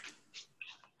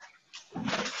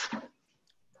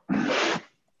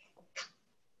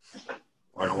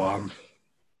Or no,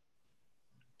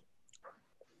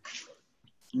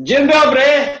 Dzień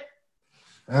dobry!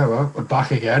 Oh, well, we're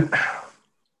back again.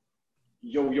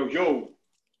 Yo, yo, yo.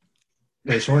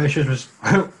 Okay, so what issues was...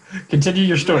 Continue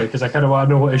your story, because I kind of want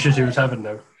to know what issues he was having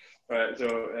now. Right,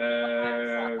 so,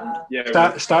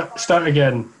 yeah. Start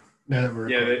again, now that we're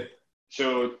recording.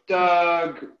 So,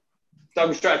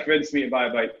 Doug's trying to convince me to buy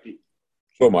a bike.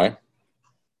 So am I.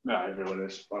 No, everyone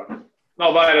is. Fuck.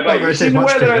 Not buying a bike. Not You see the much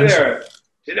weather out convincing. there?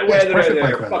 See the weather out there?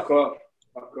 Weather. Fuck off.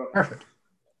 Fuck off. Perfect.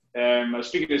 I was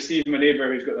speaking to Steve, my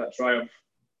neighbour, who's got that Triumph.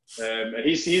 And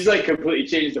he's like completely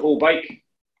changed the whole bike.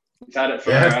 He's had it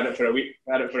for a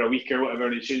week or whatever,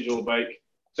 and he changed the whole bike.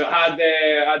 So it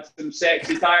had some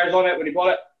sexy tires on it when he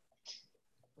bought it.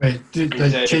 Wait, did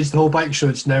they change the whole bike so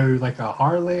it's now like a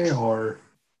Harley or?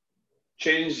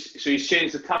 He's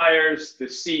changed the tires, the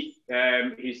seat.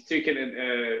 He's taken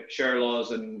into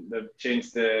Sherlaw's and they've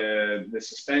changed the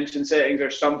suspension settings or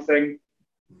something.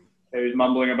 He was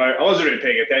mumbling about. I wasn't really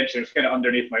paying attention. It was kind of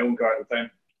underneath my own car at the time.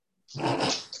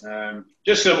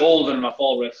 Just so I'm old and my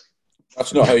fall risk.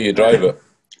 That's not how you drive it.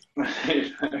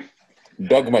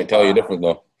 Doug might tell you different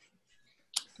though.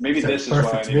 Maybe this is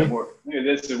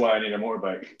why I need a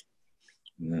motorbike.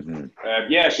 Mm-hmm.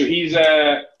 So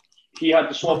he had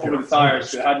to swap over the tires.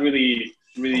 So it had really,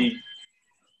 really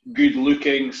good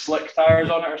looking slick tires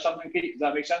on it or something, Pete. Does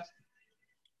that make sense?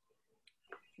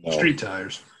 No. Street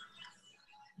tires.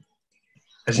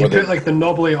 Has he put like the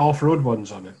knobbly off-road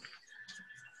ones on it?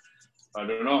 I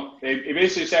don't know. He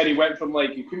basically said he went from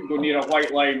like you couldn't go near a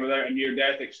white line without a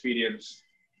near-death experience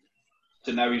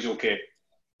to now he's okay.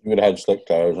 You would have had slick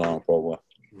tires on it, probably.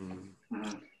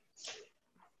 Mm-hmm.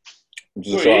 Which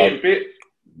is a sort of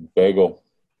bagel.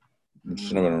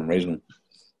 Cinnamon raisin.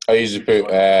 I usually put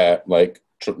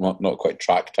not quite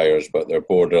track tires, but they're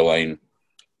borderline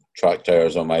track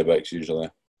tires on my bikes usually,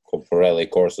 called Pirelli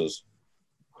Corsas.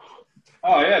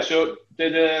 Oh yeah. So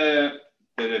did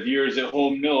the viewers at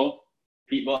home know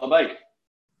Pete bought a bike?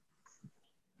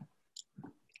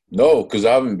 No, because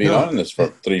I haven't been on this for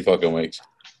 3 fucking weeks.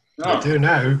 No. I do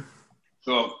now.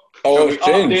 So shall we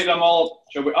changed. update them all?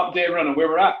 Shall we update everyone on where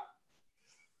we're at?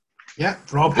 Yeah,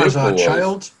 Rob has a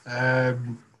child.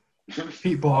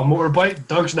 Pete bought a motorbike.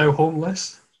 Doug's now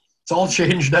homeless. It's all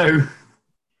changed now.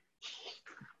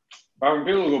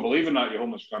 People will believe in that, you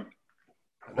homeless cunt.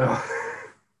 No.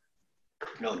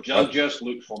 No, Doug just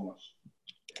looks homeless.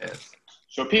 Yes.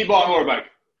 So Pete bought a motorbike.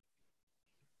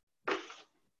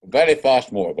 Very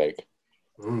fast motorbike.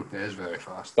 It is very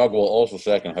fast. Doug will also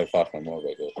second how fast my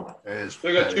motorbike is. It is.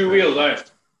 They got 2 wheels,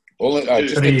 Only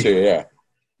just the 2, yeah.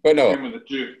 But no. With the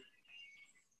 2.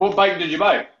 What bike did you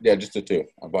buy? Yeah, just the 2.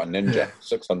 I bought a Ninja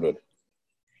 600.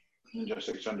 Ninja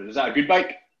 600. Is that a good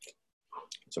bike?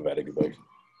 It's a very good bike.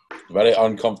 Very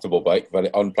uncomfortable bike, very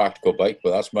unpractical bike,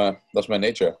 but that's my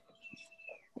nature.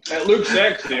 It looks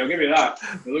sexy, I'll give you that.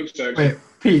 It looks sexy. Wait,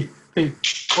 Pete,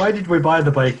 why did we buy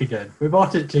the bike again? We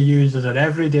bought it to use as an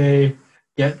everyday,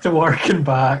 get to work and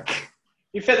back.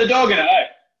 You fit the dog in it, eh?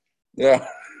 Yeah.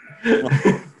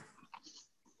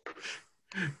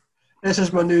 This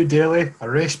is my new daily, a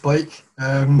race bike.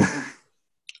 I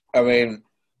mean,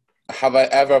 have I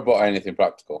ever bought anything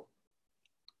practical?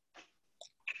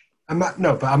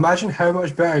 No, but imagine how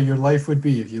much better your life would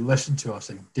be if you listened to us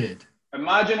and did.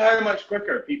 Imagine how much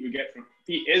quicker Pete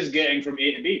is getting from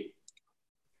A to B.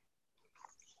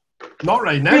 Not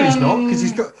right now, he's not, because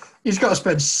he's got to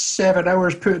spend 7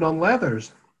 hours putting on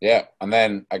leathers. Yeah, and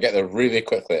then I get there really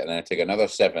quickly, and then I take another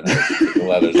 7 hours to put the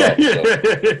leathers off.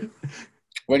 So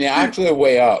when you actually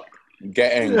weigh up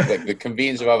getting like the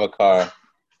convenience of having a car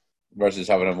versus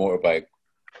having a motorbike,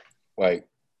 like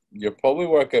you'll probably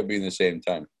work out being the same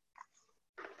time.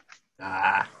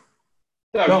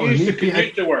 So you used to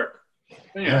commute to work.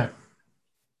 Yeah.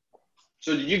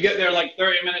 So did you get there like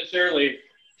 30 minutes early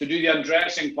to do the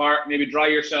undressing part, maybe dry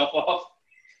yourself off?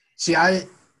 See, I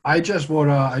just wore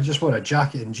a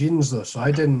jacket and jeans though, so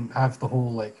I didn't have the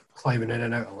whole like climbing in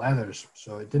and out of leathers.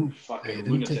 So it didn't take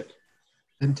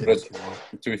too long.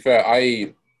 To be fair,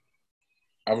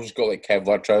 I've just got like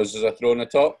Kevlar trousers I throw on the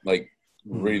top, like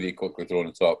really quickly throw on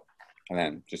the top, and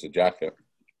then just a jacket.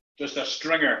 Just a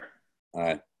stringer.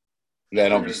 Aye.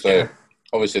 Then obviously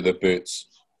the boots,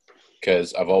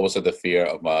 because I've always had the fear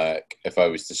of if I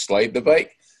was to slide the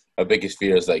bike, my biggest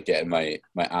fear is like getting my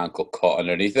ankle caught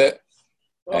underneath it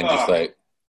and just like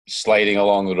sliding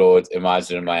along the road,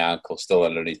 imagining my ankle still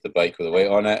underneath the bike with the weight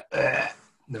on it.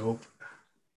 Nope.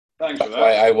 Thanks That's for that.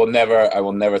 why I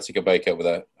will never take a bike out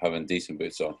without having decent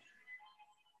boots on.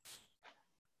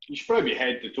 You should probably be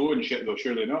head to toe and shit though,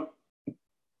 surely not?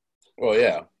 Well,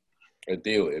 yeah,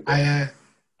 ideally. But...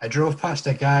 I drove past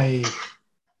a guy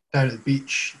down at the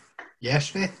beach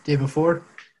yesterday, day before,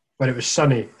 but it was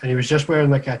sunny, and he was just wearing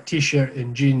like a t-shirt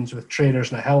and jeans with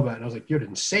trainers and a helmet, and I was like, "You're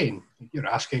insane! You're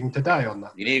asking to die on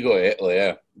that." You need to go to Italy.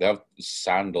 Yeah, they have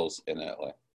sandals in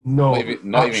Italy. No,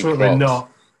 not absolutely even Crocs.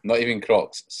 not. Not even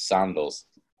Crocs. Sandals.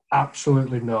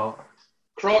 Absolutely not.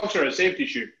 Crocs are a safety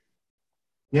shoe.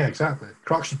 Yeah, exactly.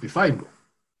 Crocs would be fine.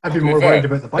 I'd be more worried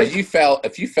about the bike. If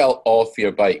you fell off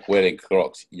your bike wearing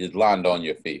Crocs, you'd land on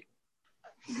your feet.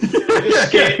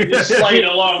 Just slide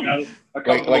along a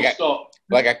comfortable stop.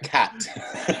 Like a cat.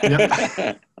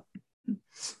 Yep.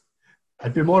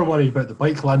 I'd be more worried about the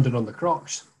bike landing on the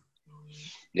Crocs.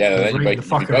 Yeah, then your bike, the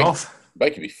fucker off.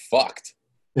 Bike could be fucked.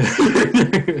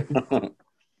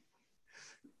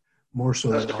 More so.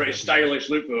 That's a pretty stylish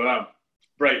look though, that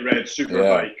bright red super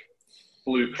bike,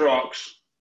 blue Crocs.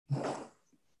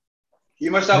 You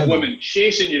must have women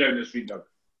chasing you down the street, Doug.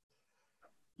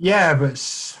 Yeah, but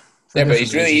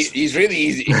he's really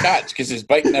easy to catch because his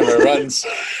bike never runs.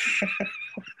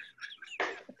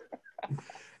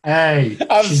 Hey,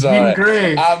 she's been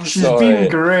great. She's been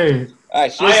great. I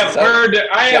have heard it.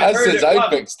 I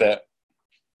fixed it.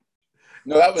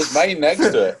 No, that was mine next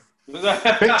to it.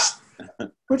 Fixed?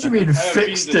 What do you mean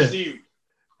fixed it?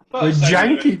 We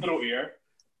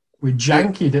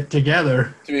jankied it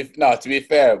together. To be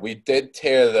fair, we did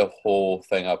tear the whole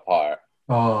thing apart.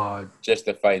 Oh, just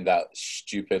to find that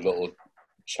stupid little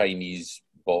Chinese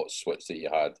bot switch that you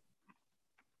had.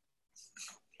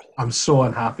 I'm so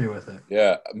unhappy with it.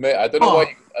 Yeah, mate, I don't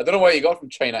know what you got from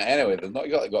China anyway. They've not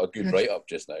got a good write up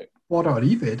just now. Bought it on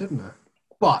eBay, didn't I?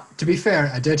 But to be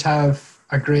fair, I did have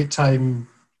a great time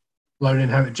learning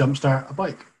how to jumpstart a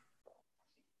bike.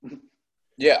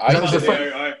 Yeah,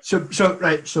 So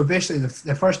basically,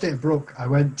 the first day it broke, I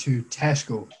went to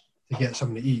Tesco to get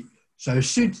something to eat. So I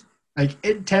stood like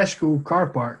in Tesco car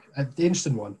park at the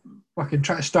instant one, fucking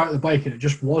trying to start the bike, and it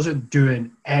just wasn't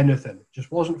doing anything. It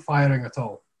just wasn't firing at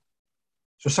all.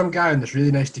 So some guy in this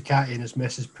really nice Ducati and his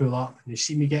missus pull up, and they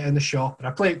see me get in the shop, and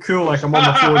I play it cool like I'm on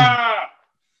my phone.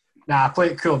 I play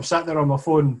it cool. I'm sat there on my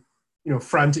phone,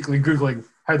 frantically Googling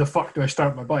how the fuck do I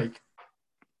start my bike.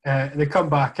 And they come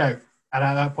back out, and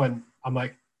at that point, I'm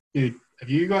like, dude, have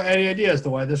you got any idea as to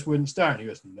why this wouldn't start? And he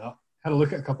goes, no. Had a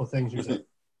look at a couple of things. He was like,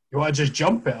 you want to just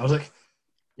jump it? I was like,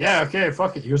 yeah, okay,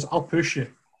 fuck it. He goes, I'll push you.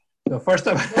 The first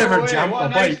time I ever jumped a bike. What a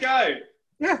nice guy.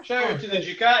 Yeah. Shout out to the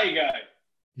Ducati guy.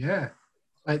 Yeah.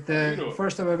 Like the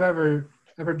first time I've ever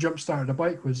jump started a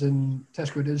bike was in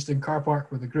Tesco Dinston car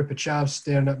park with a group of chavs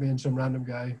staring at me and some random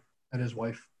guy and his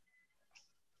wife.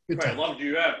 Good time. I loved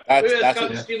you,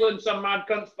 That's stealing some mad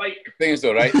cunt's bike. Thing is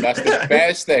though, right? That's the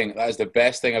best thing. That is the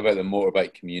best thing about the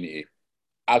motorbike community.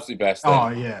 Absolute best thing. Oh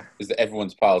yeah. Is that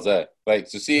everyone's pals there. Like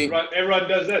so see everyone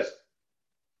does this.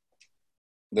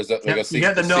 There's you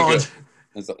get the nod.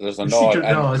 There's a nod, and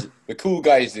nod. The cool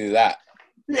guys do that.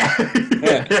 Yeah.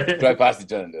 Drive past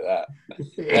each other and do that.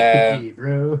 Hey,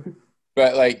 bro.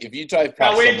 But like, if you drive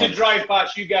past, I'll wait to drive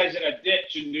past you guys in a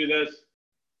ditch and do this.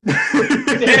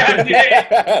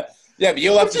 Yeah, but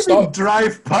you'll have to stop.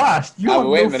 Drive past. You have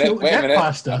wait no a minute. fuel to get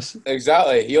past us.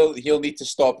 Exactly. He'll need to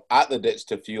stop at the ditch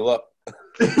to fuel up.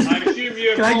 I assume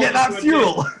you. Can I get that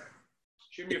fuel?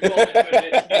 Assume you're falling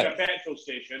into a petrol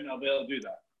station. I'll be able to do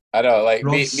that. I know, like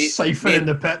me siphoning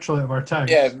the petrol out of our tanks.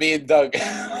 Yeah, me and Doug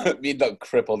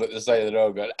crippled at the side of the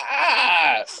road, going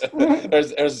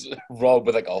there's Rob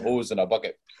with like a hose and a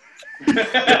bucket. You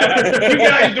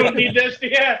guys don't need this,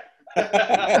 yeah.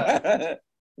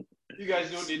 You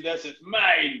guys don't need this. It's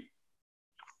mine.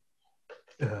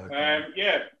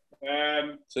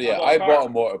 So yeah, I bought a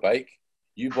motorbike.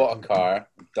 You bought a car.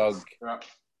 Doug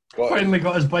finally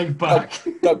got his bike back.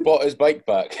 Doug bought his bike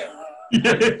back.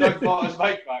 Doug bought his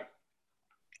bike back.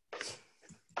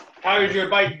 How is your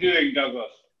bike doing,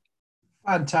 Douglas?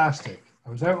 Fantastic. I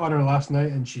was out on her last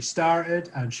night and she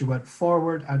started and she went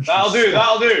forward and she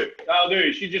That'll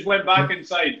do. She just went back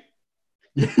inside.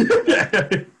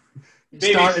 Started,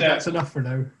 that's enough for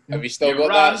now. Yeah. Have you still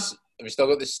got that? Have you still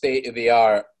got the state of the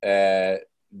art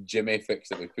Jimmy fix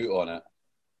that we put on it?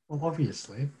 Well,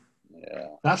 obviously. Yeah.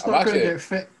 That's not going to get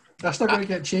fit. That's not going to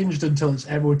get changed until it's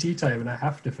MOT time, and I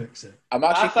have to fix it.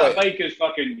 That bike is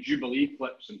fucking Jubilee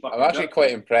clips and fucking. I'm actually quite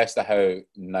impressed at how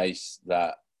nice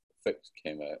that fix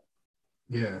came out.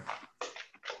 Yeah,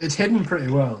 it's hidden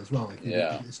pretty well as well. Like,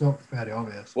 it's not very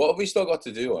obvious. What have we still got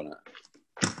to do on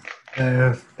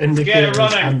it? Indicators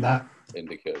and that.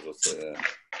 Indicators, what's it?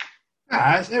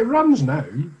 It runs now.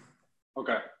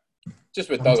 Okay. Just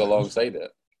with Doug alongside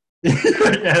it.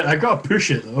 Yeah, I got to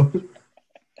push it though.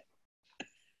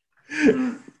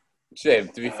 Shame,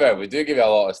 to be fair, we do give you a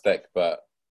lot of stick, but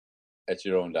it's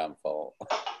your own damn fault.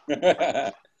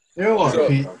 You know what, So,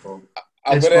 Pete?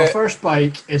 I'm It's gonna. my first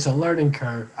bike. It's a learning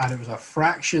curve, and it was a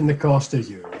fraction the cost of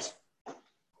yours.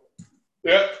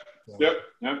 Yep.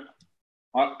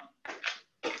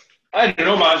 I don't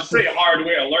know, man. It's a pretty hard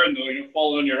way to learn, though.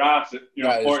 Falling on your ass at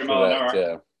 40 miles an hour.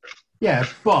 Yeah. Yeah,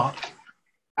 but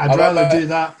I'd rather do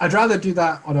that. I'd rather do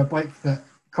that on a bike that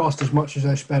cost as much as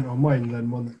I spent on mine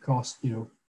than one that cost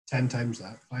 10 times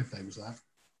that, 5 times that.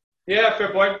 Yeah,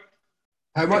 fair point.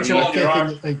 How much am I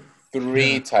taking? Like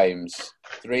 3 times,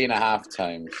 3.5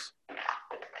 times.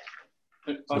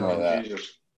 Oh, like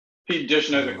Jesus. Pete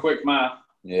dishing out the quick math.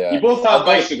 Yeah. You both have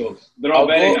bicycles. They're all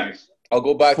very nice. I'll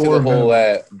go back to the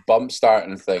whole bump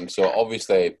starting thing. So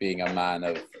obviously, being a man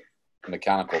of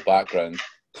mechanical background,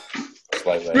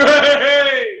 slightly,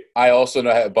 I also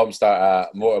know how to bump start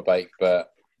a motorbike.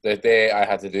 But the day I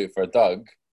had to do it for Doug,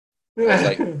 it was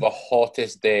like the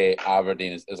hottest day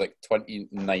Aberdeen. It was like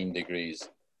 29 degrees.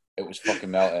 It was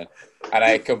fucking melting, and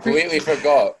I completely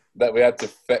forgot that we had to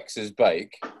fix his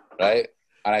bike, right?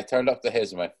 And I turned up to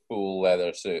his in my full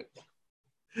leather suit.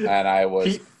 And I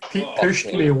was Pete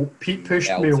pushed me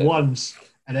once,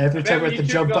 and every time I had to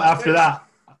jump after that,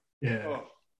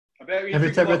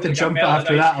 every time I had to jump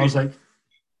after that, I was like,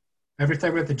 every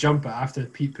time I had to jump after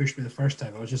Pete pushed me the first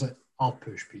time, I was just like, I'll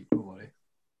push Pete, don't worry.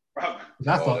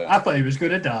 I thought he was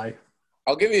going to die.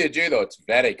 I'll give you a due though; it's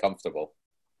very comfortable.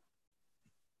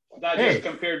 That just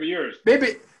compared with yours.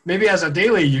 Maybe as a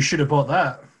daily, you should have bought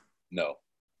that. No.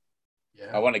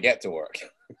 Yeah. I want to get to work.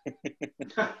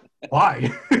 Why?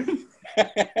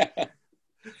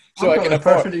 So I can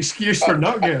afford. Perfect excuse for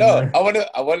not getting there. I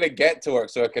want to get to work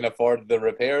so I can afford the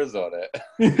repairs on it.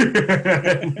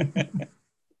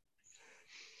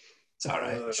 It's all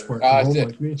right. Just work from home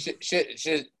like me.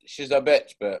 She's a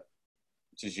bitch, but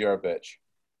she's your bitch.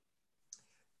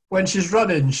 When she's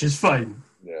running, she's fine.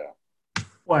 Yeah.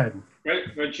 When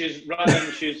she's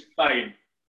running, she's fine.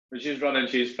 When she's running,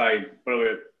 she's fine.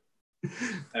 Brilliant.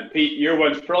 And Pete, your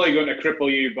one's probably going to cripple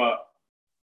you, but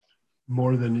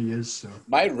more than he is. So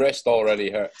my wrist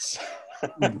already hurts.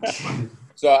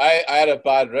 So I had a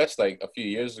bad wrist like a few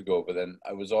years ago, but then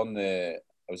I was on the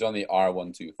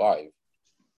R125.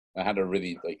 I had a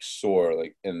really like sore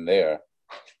like in there,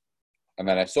 and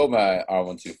then I sold my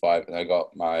R125 and I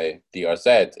got my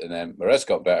DRZ, and then my wrist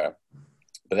got better.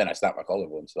 But then I snapped my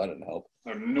collarbone, so that didn't help.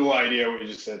 I have no idea what you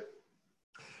just said.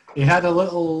 He had a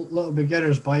little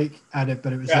beginner's bike at it,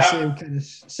 but it was the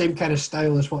same kind of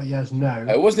style as what he has now.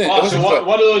 It wasn't.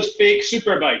 One of those fake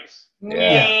super bikes.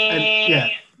 Yeah.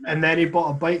 And then he bought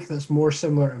a bike that's more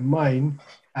similar to mine,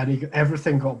 and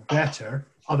everything got better,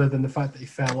 other than the fact that he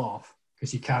fell off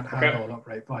because he can't handle an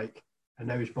upright bike. And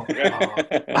now he's bought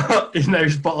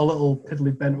he's bought a little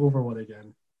piddly bent over one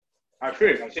again. I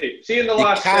see. See in the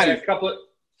last couple of.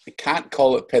 You can't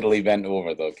call it piddly bent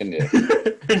over, though, can you?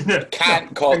 You can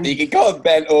call it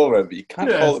bent over, but you can't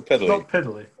call it piddly. Not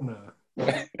piddly, no.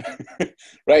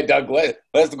 Right, Doug,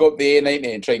 let's go up the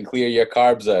A90 and try and clear your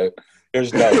carbs out.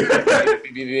 Here's Doug,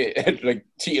 like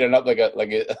teetering up like a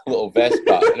little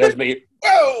Vespa. And there's me.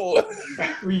 Whoa!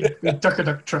 We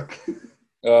duck truck.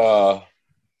 Oh,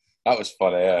 that was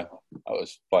funny. Yeah, that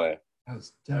was funny. That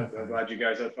was I'm glad you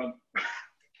guys had fun.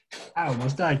 I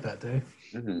almost died that day.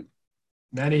 Mm-hmm.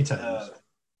 Many times.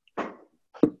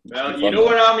 Well, you know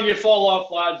where I am when you fall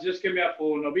off, lads. Just give me a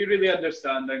phone. I'll be really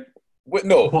understanding. Wait,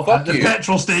 no, fuck at you. The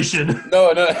petrol station.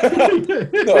 No.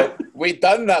 No, we've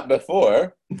done that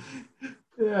before.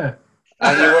 Yeah.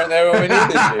 And you weren't there when we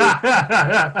needed you.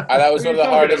 And that was one of the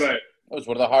hardest. That was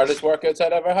one of the hardest workouts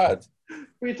I'd ever had.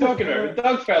 What are you talking about? When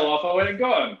Doug fell off, I went and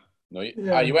got him. No,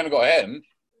 you went and got him.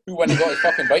 Who went and got his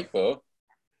fucking bike, though?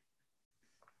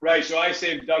 Right, so I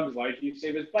saved Doug's life, you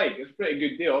saved his bike. It's a pretty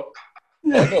good deal.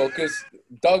 Yeah. Oh, no, because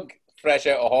Doug, fresh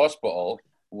out of hospital,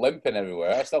 limping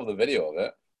everywhere. I still have the video of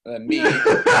it. And then me,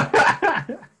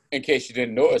 in case you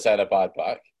didn't notice, I had a bad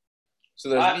back. So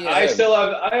there's me and I still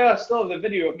have the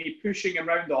video of me pushing him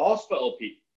around the hospital,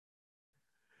 Pete.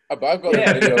 I've got the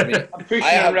video of me. I'm pushing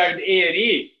him around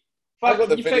A&E. Fuck,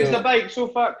 you fixed the bike, so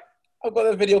fuck. I've got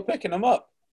the video picking him up.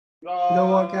 Oh. You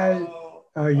know what, guys?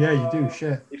 Oh, yeah, you do.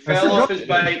 Shit. He fell off his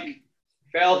bike.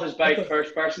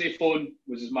 First person he phoned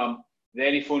was his mum.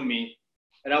 Then he phoned me.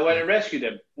 And I went and rescued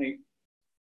him.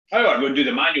 I want to go do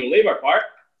the manual labour part.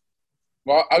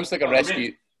 Well, I was like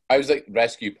rescue. I was like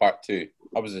rescue part 2.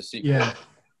 I was a sequel. Yeah.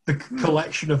 The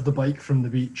collection of the bike from the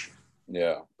beach.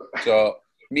 Yeah. So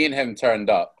me and him turned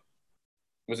up.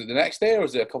 Was it the next day or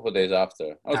was it a couple of days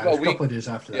after? It was a couple of days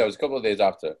after. Yeah, it was a couple of days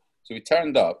after. So we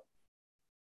turned up.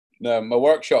 No, my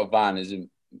workshop van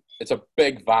it's a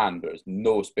big van, but there's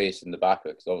no space in the back of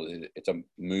it because obviously it's a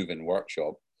moving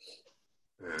workshop.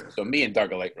 So me and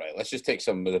Doug are like, right, let's just take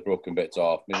some of the broken bits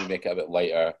off, maybe make it a bit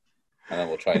lighter, and then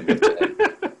we'll try and lift it in.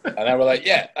 And then we're like,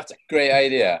 yeah, that's a great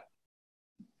idea.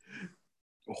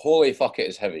 Holy fuck, it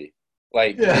is heavy.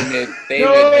 Like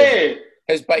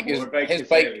his bike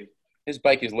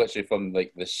is literally from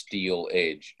like the steel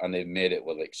age, and they've made it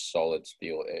with like solid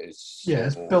steel. It is so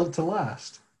it's built to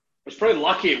last. It's probably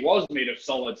lucky it was made of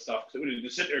solid stuff, because it would have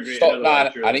disintegrated. Stop,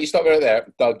 man. I need to stop right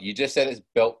there. Doug, you just said it's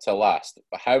built to last.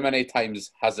 But how many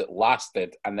times has it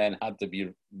lasted and then had to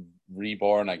be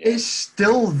reborn again? It's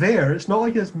still there. It's not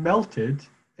like it's melted.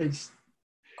 It's.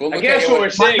 I guess what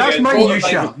we're saying that's is...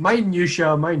 minutia.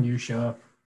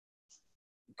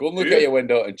 Go and look at your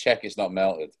window and check it's not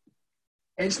melted.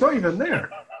 It's not even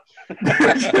there.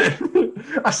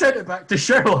 I sent it back to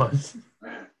Sherlock's.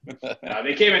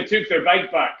 They came and took their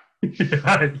bike back.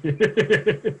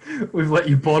 We've let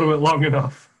you borrow it long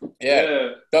enough.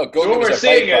 Yeah. Doug, so what we're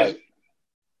saying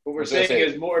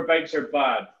is motorbikes are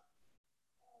bad.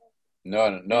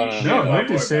 No.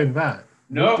 Nobody's saying that.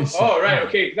 No? Oh, right,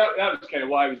 okay. That was kind of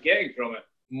what I was getting from it.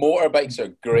 Motorbikes are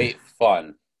great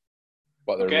fun,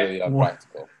 but they're really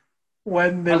unpractical.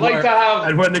 When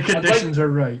the conditions are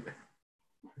right.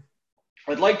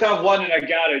 I'd like to have one in a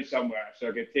garage somewhere, so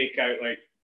I could take out like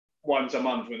once a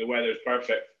month when the weather's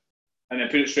perfect, and then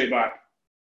put it straight back.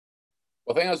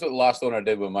 Well, I think that's what the last owner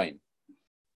did with mine.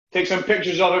 Take some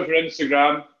pictures of it for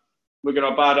Instagram, look at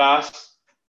a badass,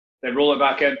 then roll it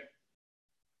back in.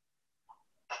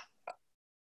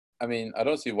 I mean, I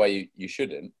don't see why you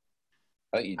shouldn't.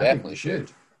 I think you definitely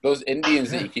should. Those Indians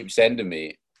that you keep sending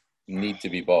me need to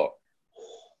be bought.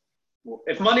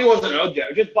 If money wasn't an object,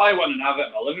 I'd just buy one and have it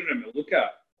in my living room and look at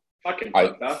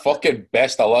it. Fucking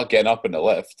best of luck getting up in the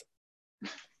lift.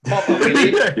 Pop a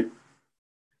wheelie.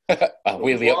 A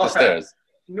wheelie up the stairs.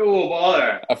 No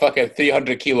bother. A fucking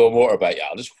 300 kilo motorbike. Yeah,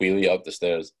 I'll just wheelie up the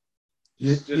stairs.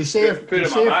 You say if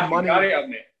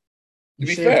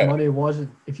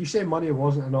money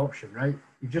wasn't an option, right?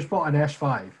 You've just bought an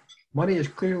S5. Money is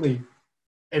clearly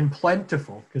in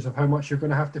plentiful because of how much you're going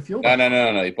to have to fuel.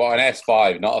 No. You bought an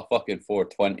S5, not a fucking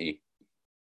 420.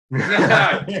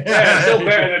 Yeah, still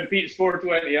better than Pete's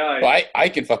 420i. But I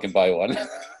can fucking buy one.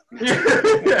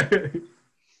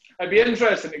 I'd be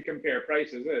interested to compare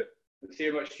prices, to see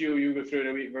how much fuel you go through in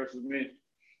a week versus me.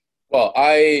 Well,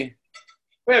 Wait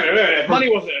a minute. If money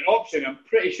wasn't an option, I'm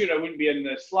pretty sure I wouldn't be in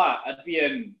this flat. I'd be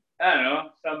in, I don't know,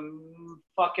 some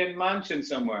fucking mansion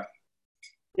somewhere.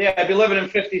 Yeah, I'd be living in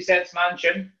 50 Cent's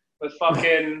mansion with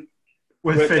fucking...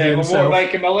 with a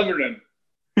motorbike in my living room.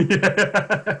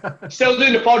 Yeah. Still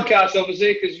doing the podcast,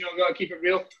 obviously, because, got to keep it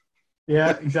real.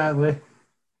 Yeah, exactly.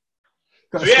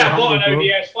 So yeah, I bought an Audi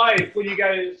S5. What do you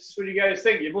guys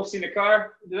think? You've both seen the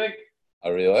car? What do you think? I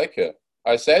really like it.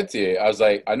 I said to you, I was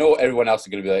like, I know everyone else is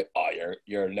going to be like, oh,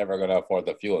 you're never going to afford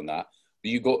the fuel in that.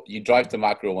 But you drive to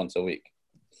Macro once a week.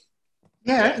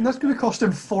 Yeah, and that's going to cost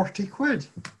him 40 quid.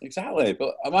 Exactly.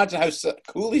 But imagine how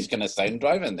cool he's going to sound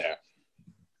driving there.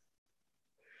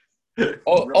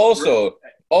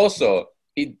 Also,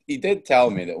 he did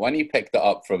tell me that when he picked it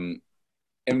up from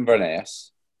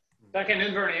Inverness, back in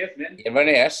Inverness, man.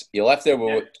 Inverness, you left there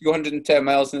with 210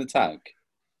 miles in the tank.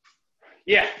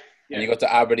 Yeah. And you got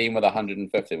to Aberdeen with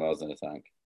 150 miles in the tank.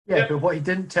 Yeah, but what he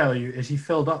didn't tell you is he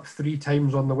filled up 3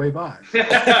 times on the way back. I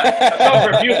stopped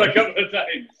for fuel a couple of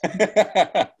times.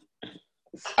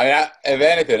 I mean, if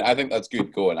anything, I think that's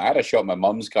good going. I had a shot at my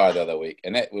mum's car the other week,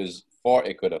 and it was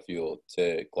 40 quid of fuel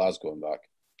to Glasgow and back.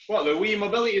 What, the wee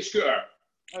mobility scooter?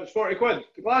 That was 40 quid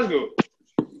to Glasgow.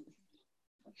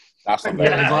 That's not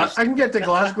bad. I can get to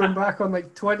Glasgow and back on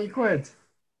like 20 quid.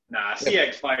 Nah,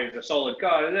 CX-5 is a solid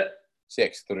car, is it?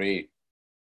 CX-3.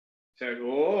 So,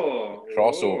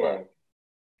 crossover.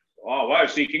 Oh, wow.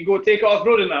 So you can go take it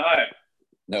off-road in that, eh?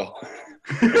 No.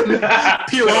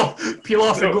 peel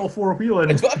off and go 4-wheeling.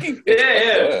 It's fucking...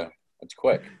 Yeah. It's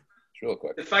quick. It's real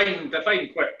quick. Define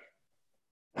quick.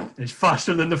 It's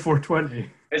faster than the 420.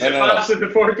 Is it faster than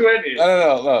the 420?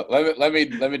 No. Let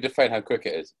me define how quick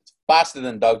it is. It's faster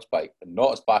than Doug's bike, but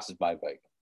not as fast as my bike.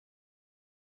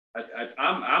 I'm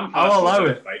faster I'll allow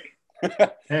than it. Bike.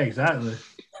 Yeah, exactly.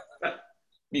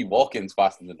 Me walking's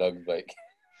faster than Doug's bike.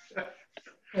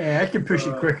 Yeah, I can push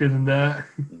it quicker than that.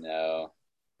 No.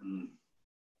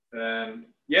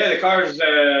 Yeah, the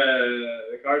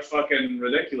car's fucking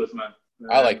ridiculous, man.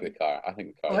 I like the car. I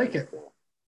think the car. I like it. Cool.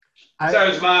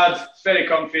 Sounds mad. It's very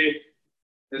comfy.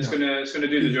 It's gonna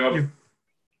do the job.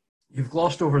 You've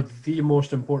glossed over the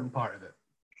most important part of it.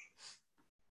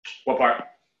 What part?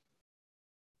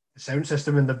 The sound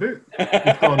system in the boot.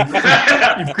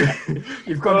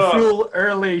 You've gone full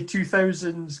early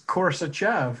 2000s Corsa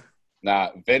Chav.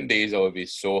 Nah, Vin Diesel would be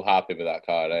so happy with that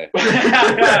car, eh?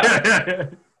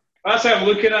 That's how I'm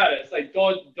looking at it. It's like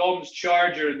Dom's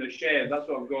Charger in the shed. That's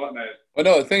what I've got now. Well,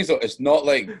 no, the thing is, though, it's not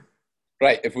like...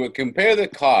 Right, if we compare the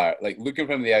car, like, looking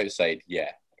from the outside,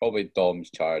 yeah, probably Dom's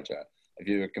Charger. If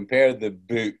you compare the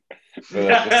boot with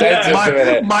like, the sound system in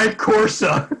it... My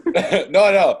Corsa.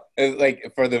 No. It's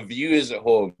like, for the viewers at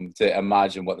home to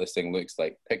imagine what this thing looks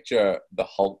like, picture the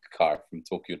Hulk car from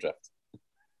Tokyo Drift.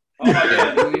 Oh,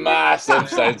 yeah. Massive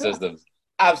sound systems.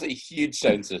 Absolutely huge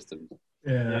sound systems.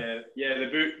 Yeah.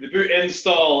 The boot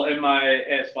install in my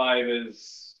S5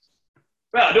 is...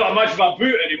 Well, I don't have much of a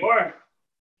boot anymore.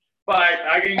 But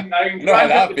I can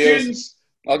crank up the tunes.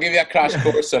 I'll give you a crash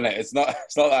course on it. It's not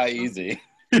that easy.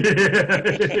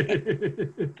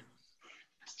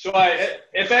 So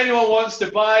if anyone wants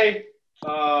to buy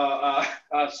a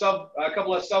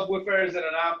couple of subwoofers and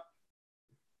an amp,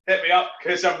 hit me up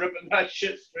because I'm ripping that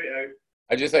shit straight out.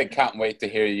 I just can't wait to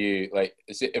hear you. Like,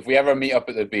 if we ever meet up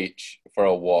at the beach for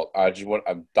a walk, I'm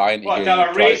dying to hear you. Have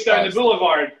a race down the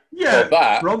boulevard?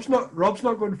 Yeah, Rob's not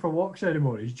going for walks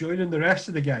anymore. He's joining the rest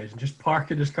of the guys and just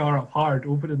parking his car up hard,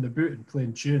 opening the boot and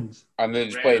playing tunes. And then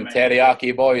just playing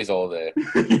Teriyaki Boys all day.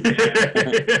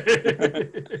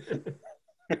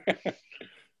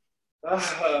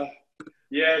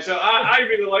 So I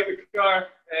really like the car.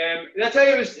 Did I tell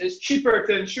you it's cheaper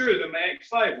to insure than my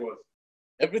X5 was?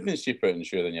 Everything's cheaper to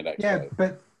insure than your X5. Yeah,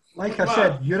 but like I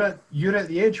said, you're at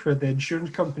the age where the insurance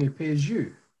company pays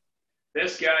you.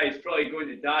 This guy is probably going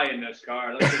to die in this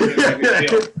car.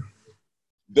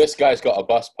 This guy's got a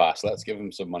bus pass. Let's give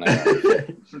him some money.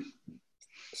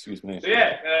 Excuse me. So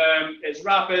it's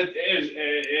rapid.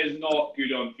 It is not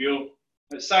good on fuel.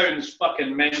 It sounds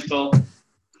fucking mental.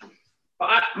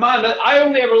 But I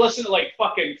only ever listen to like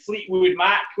fucking Fleetwood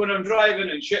Mac when I'm driving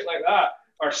and shit like that.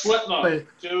 Or Slipknot.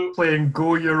 Playing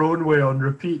Go Your Own Way on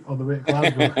repeat on the way to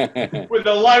Glasgow. With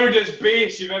the loudest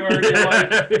bass you've ever heard in your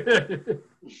life.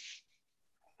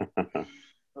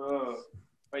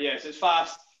 But yes, it's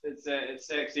fast. It's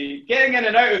sexy. Getting in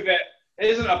and out of it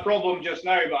isn't a problem just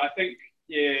now, but I think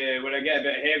when I get a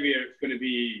bit heavier, it's going to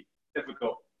be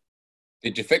difficult.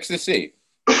 Did you fix the seat?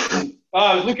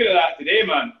 I was looking at that today,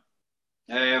 man.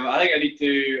 I think I need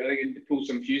to pull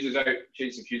some fuses out,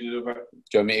 change some fuses over. Do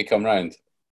you want me to come round?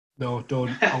 No, don't.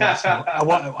 I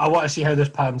want to see how this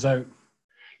pans out.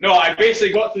 No, I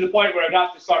basically got to the point where I'd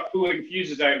have to start pulling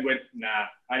fuses out and went, nah,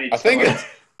 I need to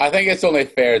I think it's only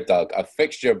fair, Doug. I've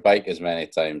fixed your bike as many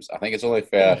times. I think it's only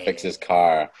fair I fix his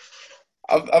car.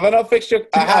 Have I not fixed your...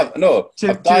 I have. No,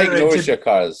 I've diagnosed your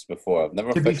cars before. I've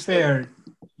never fixed them. To be fair,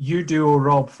 you do owe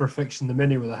Rob for fixing the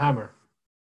Mini with a hammer.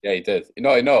 Yeah, he did.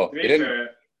 No. He didn't.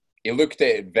 He looked at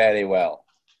it very well.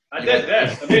 I did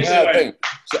this.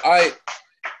 So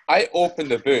I opened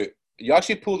the boot. You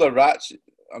actually pulled a ratchet.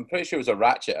 I'm pretty sure it was a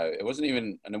ratchet out. It wasn't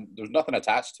even... And there was nothing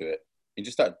attached to it. You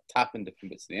just started tapping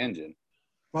different bits of the engine.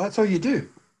 Well, that's all you do.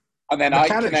 And then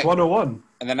Mechanics 101.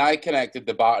 And then I connected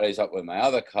the batteries up with my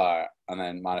other car and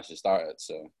then managed to start it.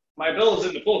 So my bill's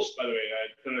in the post, by the way. I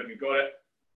don't know if you got it.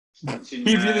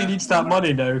 He really needs that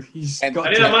money now. I need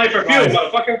that money for fuel,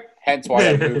 motherfucker. Hence why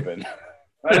I'm moving.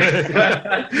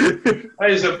 I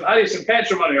need some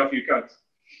petrol money off you cunts.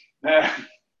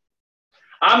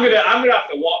 I'm gonna have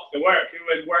to walk to work.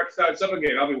 When work starts up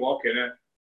again, I'll be walking it.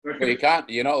 Well, you can't.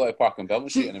 You're not allowed to park on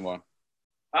Belmont Street anymore.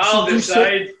 I'll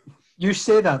decide. You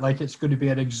say that like it's going to be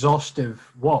an exhaustive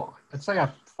walk. It's like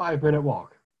a 5-minute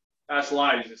walk. That's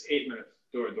lies. It's 8 minutes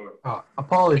door to door. Oh,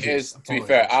 apologies. To be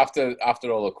fair, after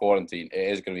all the quarantine, it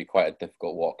is going to be quite a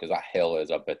difficult walk because that hill is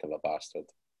a bit of a bastard.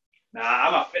 Nah,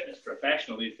 I'm a fitness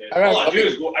professional these days. All I do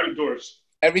is go outdoors.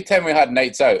 Every time we had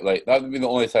nights out, like that would be the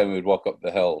only time we would walk up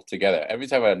the hill together. Every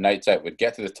time we had nights out, we'd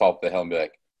get to the top of the hill and be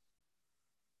like,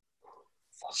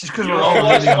 "It's just because we're all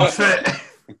really unfit."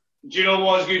 Do you know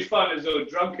what's good fun is though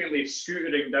drunkenly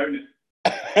scootering down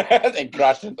it and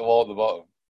crashing into the wall at the bottom.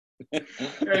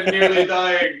 And nearly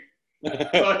dying.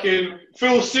 Fucking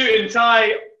full suit and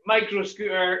tie, micro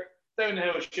scooter, down the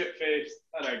hill, shit faced.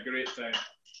 Had a great time.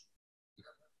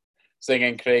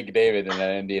 Singing Craig David in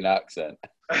an Indian accent.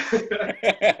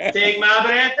 Take my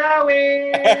breath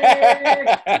away.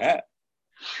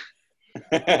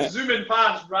 Zooming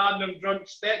past random drunk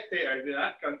spectators.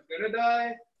 That cunt's gonna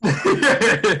die.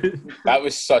 That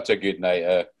was such a good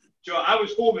night. Joe, I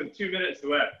was home in 2 minutes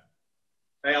to it.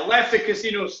 I left the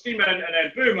casino steaming, and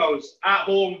then boom, I was at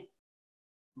home.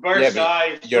 Burst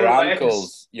eye. Your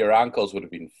ankles would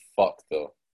have been fucked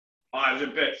though. Oh, it was a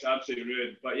bitch, absolutely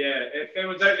ruined. But yeah, if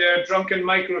anyone's out there drunken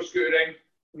micro scootering,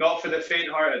 not for the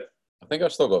faint-hearted. I think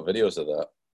I've still got videos of that.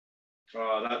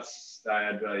 Oh,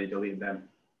 I'd rather you delete them.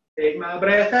 Take my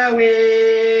breath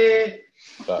away.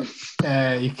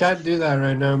 But You can't do that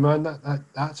right now, man.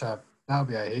 That'll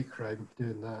be a hate crime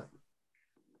doing that.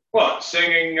 What,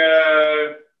 singing?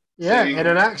 Yeah, Singing in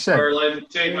an accent. Berlin,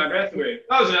 Take My Breath Away.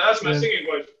 That's my singing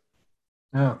voice.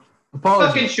 No. Fucking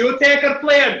Apologies. show taker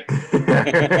playing.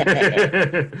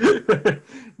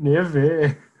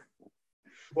 Never.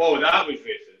 Whoa, that was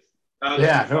racist. That was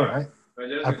Yeah, too no, far. right?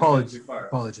 That Apologies.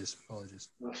 was Apologies.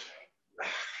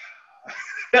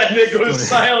 And it goes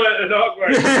silent and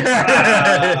awkward.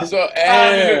 so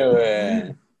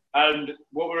anyway, and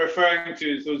what we're referring to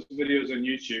is those videos on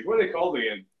YouTube. What are they called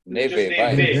again? Navy.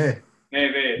 Navy.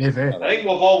 Navy. I think we've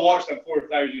all watched them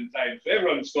 4,000 times. So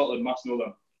everyone in Scotland must know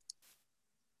them.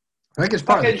 I think it's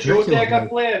part of the Fucking curriculum. Showtech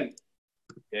playing.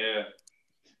 Yeah.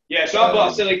 Yeah, so I've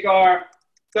got a silly car.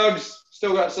 Doug's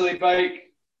still got a silly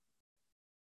bike.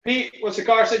 Pete, what's the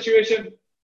car situation?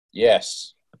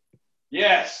 Yes.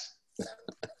 Yes.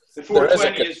 The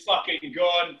 420 is fucking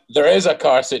gone. There is a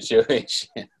car situation.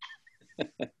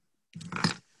 But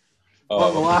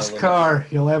the last car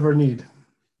he'll ever need.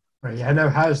 Right, he now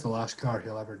has the last car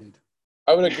he'll ever need.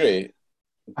 I would agree.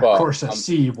 A But Corsa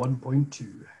C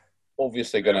 1.2.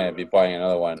 Obviously going to be buying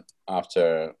another one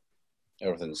after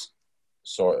everything's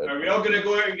sorted. Are we all going to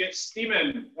go out and get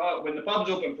steaming when the pub's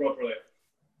open properly?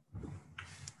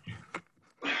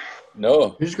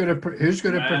 No. Who's going to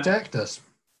protect us?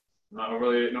 Not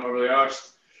really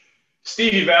asked.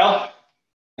 Stevie Bell.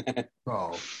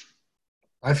 Oh,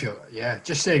 I feel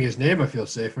just saying his name. I feel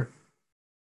safer.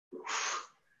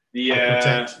 The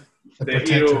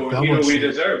protector hero we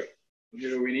deserve. The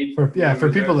hero we need. For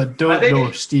people that don't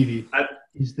know Stevie,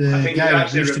 he's the guy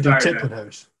that used to do Tipton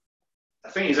House. I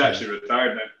think he's actually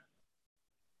retired now.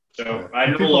 So I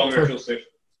no longer feel safe.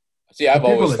 See, I've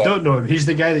people always that don't know him, he's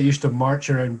the guy that used to march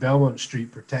around Belmont Street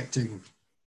protecting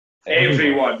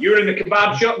everyone. You were in the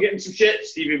kebab shop getting some shit.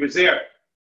 Stevie was there.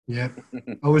 Yeah,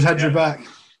 always had your back.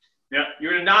 Yeah, you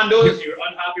were in Nando's. You were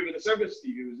unhappy with the service.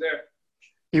 Stevie was there.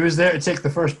 He was there to take the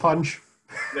first punch.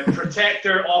 The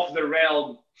protector of the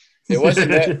realm. It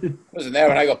wasn't there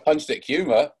when I got punched at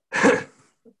Cuma.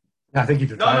 I think he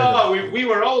retired. No, we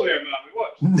were all there, man. We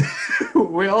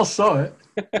watched. We all saw it.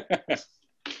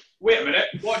 Wait a minute.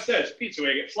 Watch this. Pizza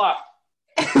way gets slapped.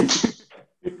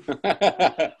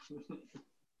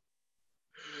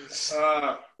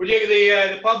 Would you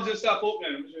get the pubs and stuff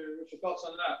opening? What's your thoughts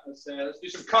on that? Let's do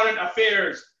some current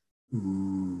affairs.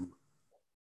 Ooh.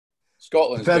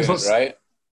 Scotland's good, right?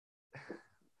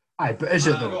 Aye, but is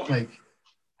it though? Like,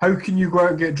 how can you go out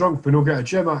and get drunk but not get a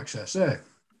gym access, eh?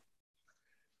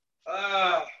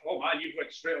 Oh man, you've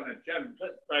went straight on a gym.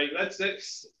 Right, let's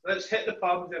hit the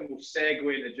pubs and we'll segue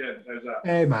into gyms. How's that?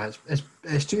 Hey man,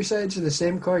 it's two sides of the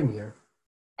same coin here.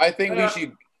 I think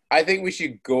we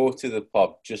should go to the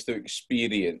pub just to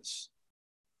experience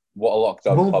what a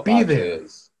lockdown pub actually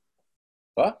is.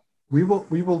 What? We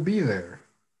will be there.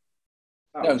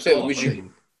 No, I'm saying we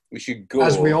should go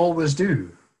as we always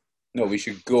do. No, we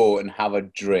should go and have a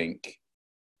drink,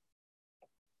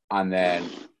 and then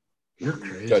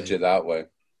judge it that way.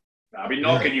 I'll be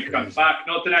knocking you cunts back.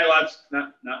 Not tonight, lads.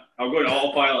 Nah. I'll go on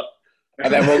autopilot.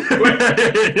 And then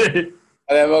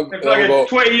we'll go.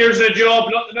 20 years in a job,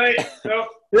 not tonight. No.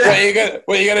 What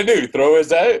are you gonna do? Throw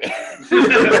us out?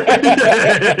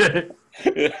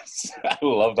 Yes, I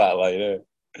love that line.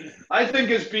 I think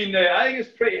it's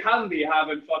pretty handy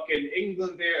having fucking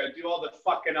England there to do all the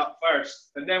fucking up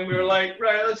first, and then we were like,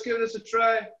 right, let's give this a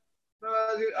try.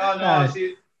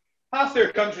 See, half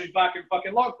their country's back in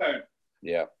fucking lockdown.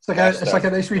 Yeah, it's like a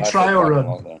nice wee trial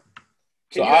run.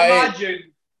 Can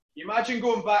you imagine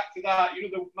going back to that? You know,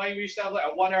 the mine we used to have like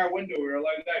a 1 hour window we were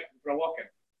allowed out for a walk-in.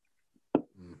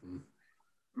 Mm-hmm.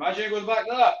 Imagine going back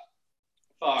to that.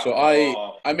 So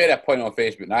I made a point on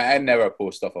Facebook, and I never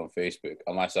post stuff on Facebook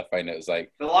unless I find it's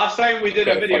like... The last time we did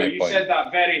a video, you said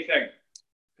that very thing.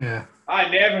 Yeah. I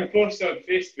never posted on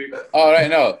Facebook. Oh, right,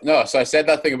 no. So I said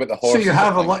that thing about the horse. So you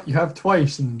have you have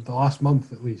twice in the last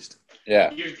month at least.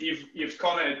 Yeah. You've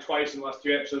commented twice in the last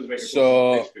 2 episodes about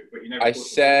so on Facebook, but you never I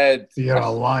said... You're a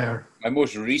liar. My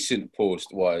most recent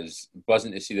post was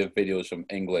buzzing to see the videos from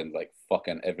England, like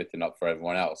fucking everything up for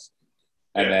everyone else.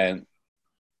 And then...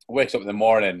 wakes up in the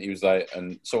morning, he was like,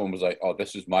 and someone was like, oh,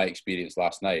 this was my experience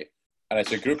last night. And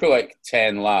it's a group of like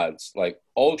 10 lads, like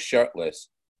all shirtless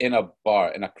in a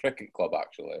bar, in a cricket club,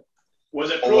 actually. Was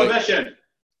it prohibition?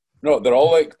 No, they're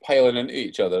all like piling into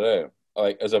each other,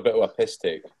 like as a bit of a piss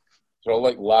take. They're all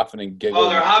like laughing and giggling. Oh,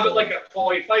 they're having like a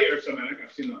toy fight or something. I think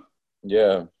I've seen that.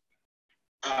 Yeah.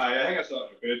 I think I saw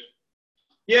that good.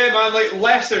 Yeah, man, like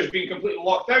Leicester's been completely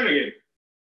locked down again.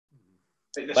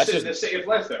 Like the city of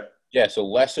Leicester. Yeah, so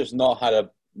Leicester's not had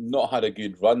a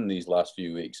good run these last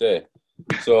few weeks, eh?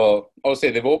 So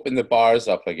obviously they've opened the bars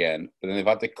up again, but then they've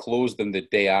had to close them the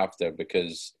day after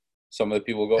because some of the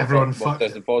people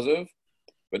tested positive.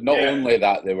 But not only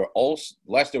that, they were also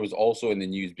Leicester was also in the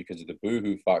news because of the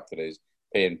Boohoo factories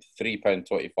paying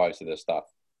 £3.25 to their staff.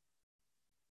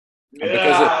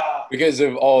 And because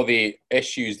of all the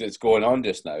issues that's going on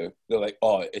just now, they're like,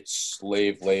 oh, it's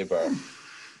slave labour,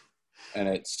 and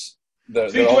it's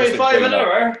 $3.25 an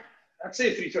hour. I'd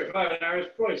say $3.25 an hour is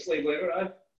probably slave labour. Right?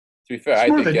 To be fair, it's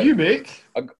more than you make.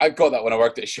 I got that when I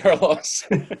worked at Sherlock's.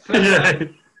 Yeah.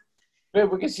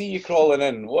 Babe, we can see you crawling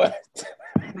in. What?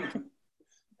 No,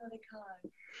 they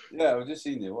can't. Yeah, I've just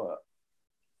seen you. What?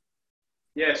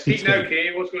 Yeah, speak now,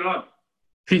 Kay. What's going on?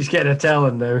 Pete's getting a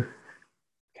telling now.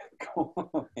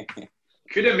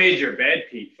 Could have made your bed,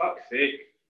 Pete. Fuck's sake.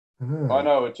 Oh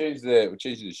no, we changed the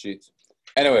sheets.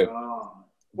 Anyway,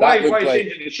 why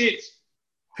changing the sheets?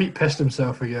 Pete pissed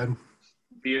himself again.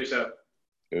 Be yourself.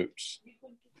 Oops.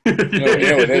 you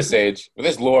know, with this age, with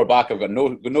this lower back, I've got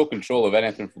no control of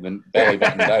anything from the belly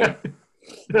button down.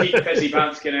 Pete pissy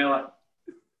pants Canella.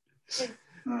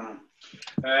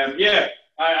 Yeah,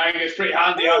 I think it's pretty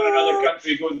handy having another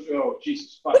country going through. Oh,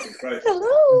 Jesus fucking Christ.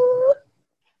 Hello.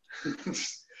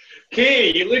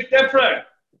 Kay, you look different.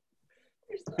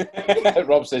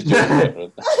 Rob says you're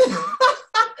different.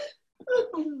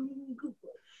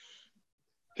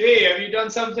 Kay, have you done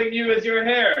something new with your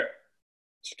hair?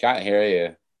 She can't hear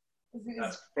you.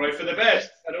 That's probably for the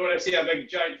best. I don't want to see a big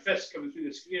giant fist coming through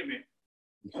the screen of me.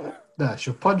 Nah,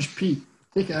 she'll punch Pete.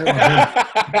 Take it out of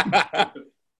him.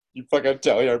 You fucking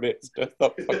tell your mates to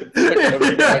stop fucking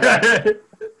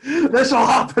This will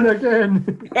happen again.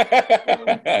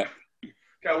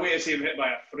 Can't wait to see him hit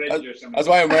by a fridge or something. That's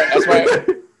why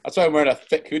I'm wearing a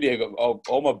thick hoodie. I got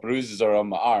all my bruises are on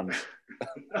my arms.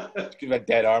 Just give me a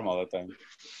dead arm all the time.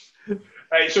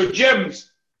 Right, so gyms.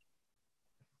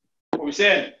 What are we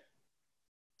saying?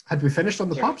 Had we finished on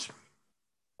the pubs?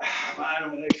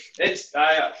 Man, it's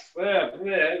I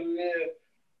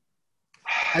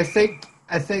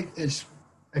think it's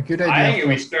a good idea. I think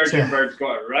we Sturgeon Bird's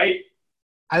got it right.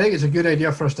 I think it's a good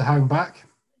idea for us to hang back.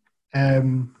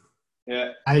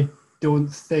 Yeah. I don't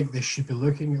think they should be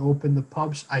looking to open the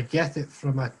pubs. I get it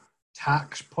from a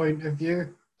tax point of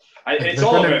view. It's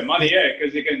all about money,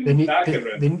 because they can tax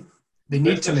it. They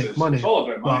need to make money. It's all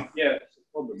about money, yeah.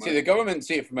 See, the government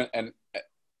see it from an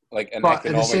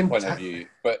economic point of view,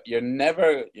 but you're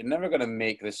never going to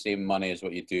make the same money as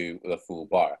what you do with a full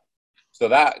bar. So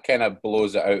that kind of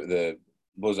blows it out the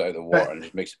water and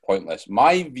just makes it pointless.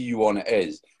 My view on it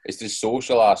is it's the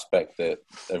social aspect that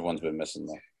everyone's been missing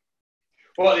there.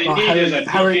 What they need is a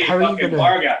fucking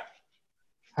bargain.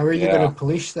 How are you going to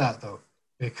police that though?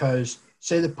 Because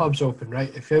say the pub's open,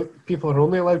 right? If people are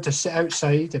only allowed to sit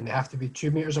outside and they have to be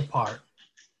 2 meters apart,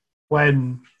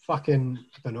 when fucking,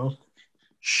 I don't know,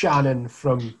 Shannon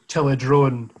from Tillage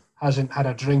Roan hasn't had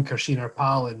a drink or seen her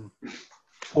pal in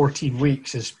 14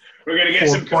 weeks, we're going to get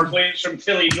some complaints from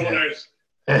Tillage owners.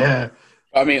 I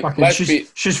mean,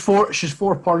 she's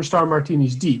four porn star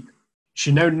martinis deep.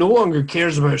 She now no longer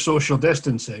cares about social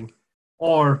distancing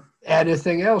or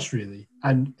anything else really,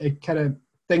 and it kind of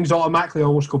things automatically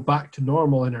almost go back to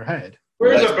normal in her head.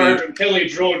 Where's a bird from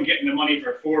Tillage Roan getting the money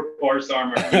for 4 porn star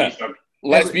martinis?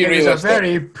 Let's be realistic. It's a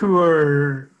very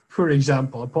poor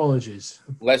example. Apologies.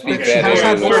 Let's be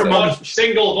realistic.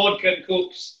 Single vodka and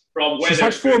cokes from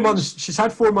Weatherspoons. She's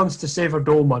had 4 months to save her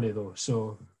dole money though.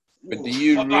 So. But do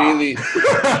you really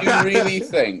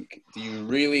think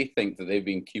that they've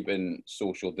been keeping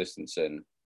social distancing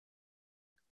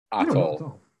at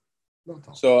all? Not at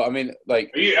all. So I mean,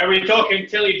 like, are we talking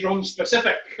Tillage Roan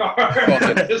specific?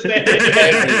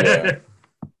 Everywhere.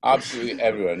 Absolutely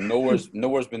everywhere.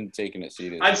 Nowhere's been taking it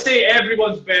serious. I'd say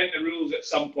everyone's bent the rules at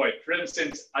some point. For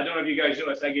instance, I don't know if you guys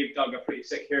noticed, I gave Doug a pretty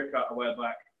sick haircut a while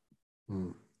back.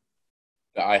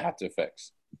 That I had to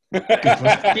fix. He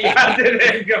had to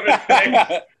then go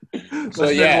and fix. So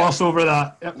yeah, gloss over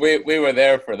that. Yep. We were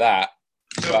there for that.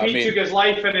 So he took his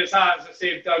life in his hands to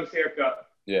save Doug's haircut.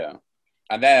 Yeah,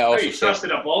 and then also you trusted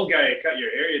a bald guy to cut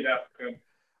your hair, you daft cunt.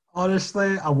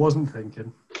 Honestly, I wasn't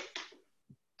thinking.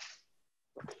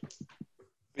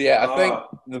 Yeah, I think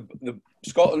the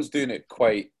Scotland's doing it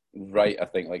quite right. I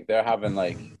think like they're having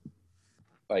like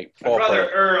proper. I'd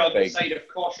rather err on the side of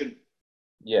caution.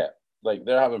 Yeah, like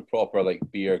they're having proper like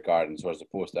beer gardens, as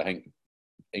opposed to I think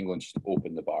England should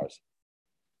open the bars.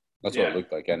 That's what it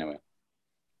looked like anyway.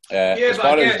 As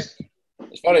far as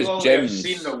gyms, I've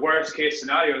seen the worst case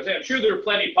scenarios. I'm sure there are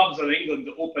plenty of pubs in England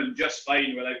that open just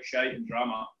fine without shite and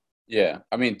drama. Yeah,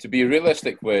 I mean to be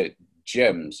realistic with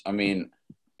gyms, I mean.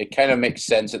 It kind of makes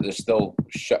sense that they're still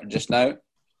shut just now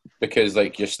because,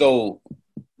 like, you're still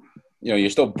you're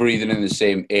still breathing in the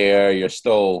same air. You're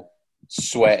still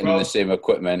sweating in the same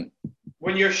equipment.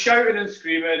 When you're shouting and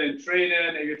screaming and training,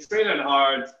 and you're training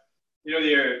hard,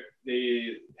 you're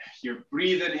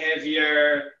breathing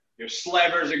heavier. Your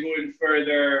slivers are going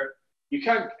further. You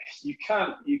can't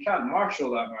marshal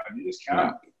that, man. You just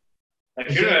can't. Like,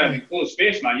 if you're in an enclosed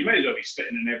space, man, you might as well be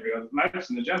spitting in every other mouse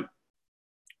in the gym.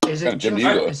 Is it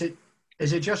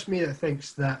just me that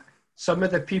thinks that some of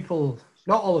the people,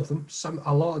 not all of them,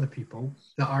 a lot of the people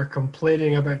that are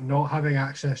complaining about not having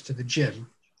access to the gym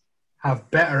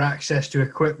have better access to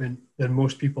equipment than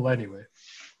most people anyway?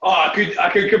 Oh, I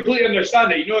could completely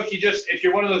understand it. If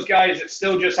you're one of those guys that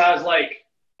still just has like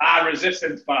a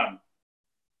resistance band,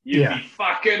 you'd be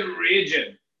fucking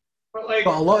raging. But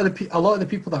a lot of the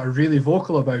people that are really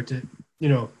vocal about it,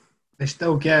 they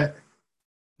still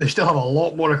have a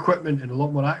lot more equipment and a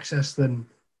lot more access than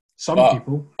some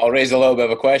people. I'll raise a little bit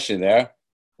of a question there.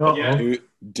 Yeah.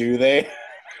 Do they?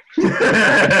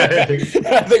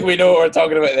 I think we know what we're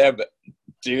talking about there, but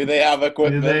do they have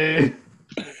equipment?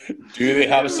 Do they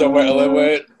have somewhere to live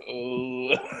with?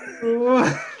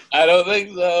 I don't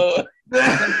think so.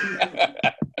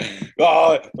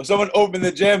 If someone opened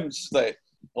the gym, just like,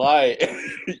 why?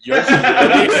 Yours is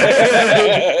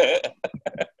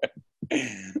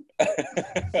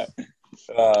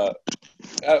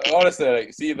honestly,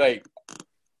 I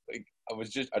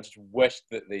just wished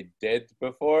that they did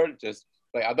before. Just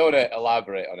like, I don't want to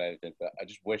elaborate on anything, but I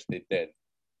just wish they did,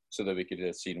 so that we could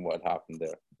have seen what had happened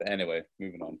there. But anyway,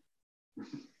 moving on.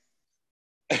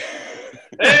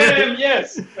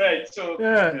 Yes, right. So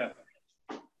yeah.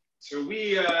 So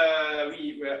we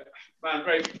man,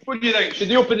 right. What do you think? Should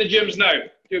they open the gyms now?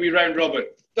 Do we round robin?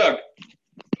 Doug?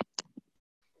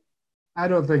 I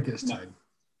don't think it's time.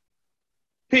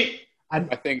 Pete? I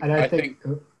think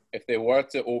if they were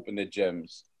to open the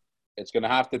gyms, it's going to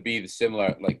have to be the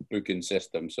similar like booking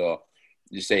system. So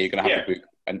you say you're going to have to book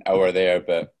an hour there,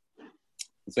 but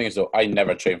the thing is, though, I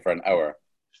never train for an hour.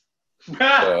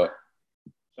 So,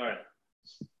 sorry.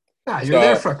 You're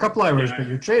there for a couple hours, but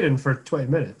you're training for 20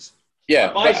 minutes.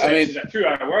 Yeah, it's a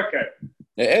 2-hour workout.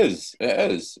 It is.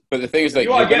 But the thing is, like,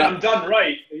 you want to get them done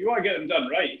right. You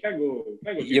can't go.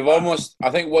 You've almost. I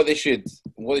think what they should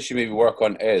maybe work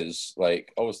on is,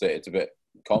 like, obviously it's a bit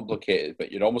complicated,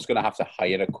 but you're almost going to have to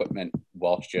hire equipment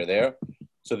whilst you're there,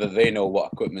 so that they know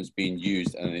what equipment's being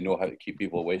used and they know how to keep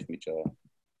people away from each other.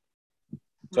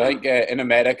 So I think in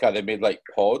America they made like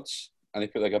pods and they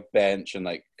put like a bench and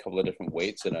like a couple of different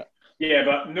weights in it. Yeah,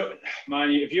 but no,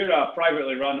 man, if you're a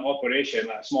privately run operation,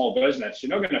 like a small business, you're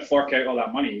not going to fork out all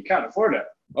that money. You can't afford it.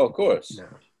 Oh, of course. No.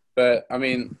 But I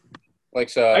mean, like,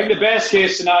 so I think the best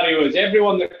case scenario is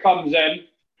everyone that comes in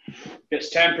gets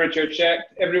temperature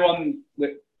checked. Everyone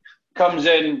that comes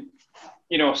in,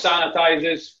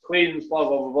 sanitizes, cleans, blah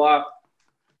blah blah blah.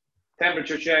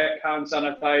 Temperature check, hand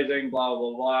sanitizing, blah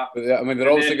blah blah. But, I mean, they're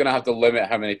also going to have to limit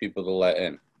how many people they let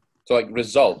in. So, like,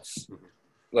 results,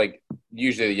 like,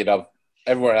 usually you'd have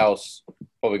everywhere else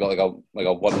probably got like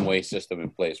a one-way system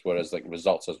in place, whereas like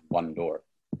results has one door.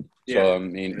 Yeah. So I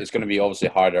mean, it's going to be obviously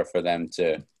harder for them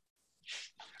to.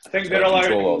 I think they're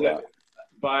allowed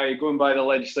by going by the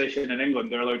legislation in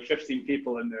England. They're allowed 15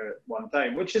 people in there at one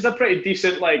time, which is a pretty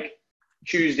decent like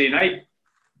Tuesday night.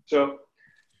 So.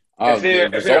 The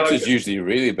results is usually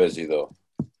really busy though.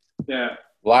 Yeah.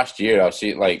 Last year I've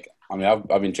seen I've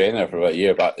been training there for about a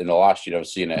year, but in the last year I've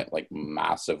seen it like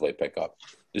massively pick up.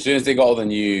 As soon as they got all the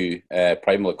new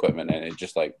primal equipment in, it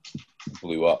just like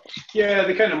blew up. Yeah,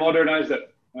 they kind of modernized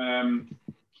it. Shame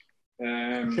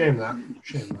that.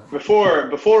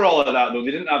 Before all of that though, they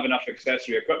didn't have enough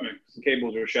accessory equipment. The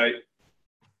cables were shite.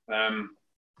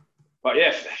 But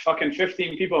yeah, fucking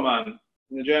 15 people, man,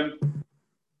 in the gym.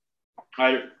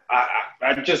 I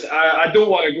don't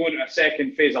want to go into a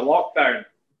second phase of lockdown.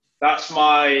 That's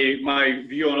my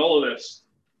view on all of this.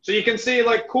 So you can say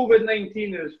like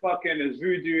COVID-19 is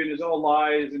voodoo and is all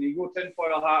lies and you go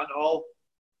tinfoil hat and all.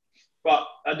 But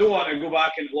I don't want to go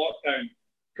back into lockdown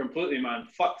completely, man.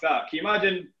 Fuck that. Can you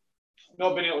imagine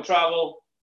not being able to travel?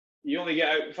 You only get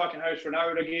out of the fucking house for an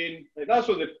hour again. Like, that's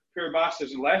what the poor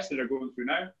bastards in Leicester are going through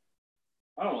now.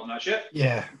 I don't want that shit.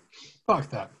 Yeah.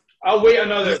 Fuck that. I'll wait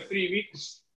another 3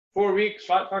 weeks, 4 weeks,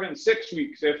 fucking 6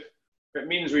 weeks if it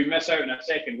means we miss out on a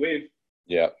second wave.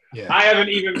 Yeah. I haven't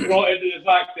even brought into the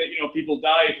fact that people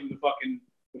die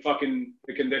from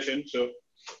the condition. So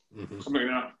I'm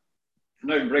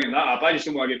not even bringing that up. I just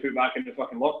don't want to get put back into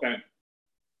fucking lockdown.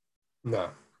 No.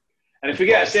 And if we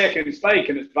get a second spike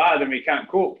and it's bad and we can't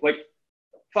cope, like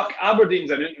fuck,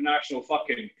 Aberdeen's an international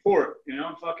fucking port.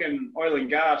 Fucking oil and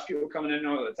gas, people coming in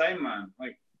all the time, man.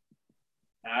 Like.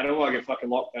 I don't want to get fucking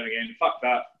locked down again. Fuck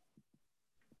that.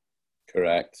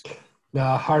 Correct. No,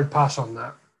 hard pass on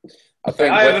that. I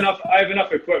think I have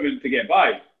enough equipment to get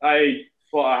by. I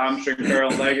bought a hamstring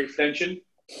curl leg extension.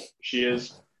 She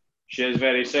is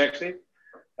very sexy.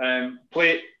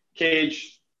 Plate,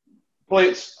 cage,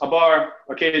 plates, a bar,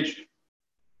 a cage.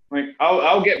 Like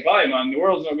I'll get by, man. The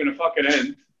world's not going to fucking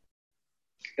end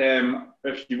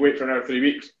if you wait for another 3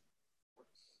 weeks.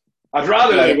 I'd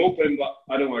rather them open, but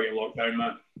I don't want to get locked down,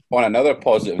 man. On another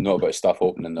positive note about stuff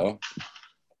opening, though,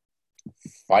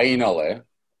 finally,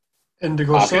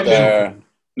 Indigo after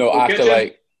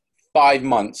like 5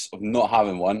 months of not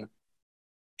having one,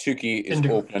 Tukey is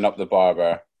opening up the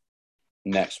barber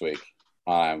next week.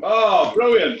 Oh,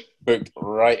 brilliant! Booked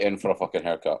right in for a fucking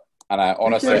haircut, and I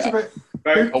honestly, I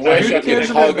wish I could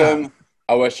hug him.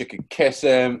 I wish I could kiss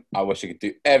him. I wish I could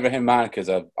do everything, man, because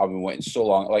I've been waiting so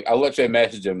long. Like, I literally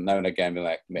message him now and again, being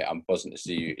like, mate, I'm buzzing to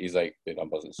see you. He's like, dude, I'm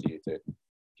buzzing to see you too.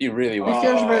 He really wants. Who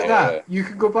cares about that? You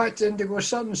could go back to Indigo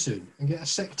Sun soon and get a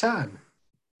sick tan.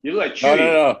 You look like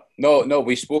Chewy. No.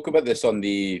 We spoke about this on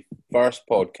the first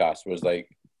podcast. Was like,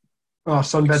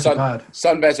 sunbeds are bad.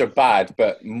 Sunbeds are bad,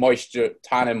 but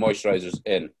tanning moisturizers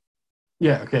in.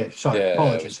 Yeah. Okay. Sorry. Yeah,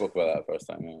 apologies. we spoke about that first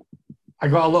time. Yeah. I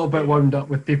got a little bit wound up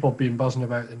with people being buzzing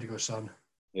about Indigo Sun.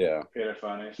 Yeah. Very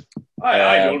funny.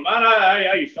 I don't, man.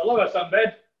 I used to love a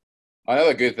sunbed.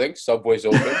 Another good thing, Subway's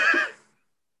open.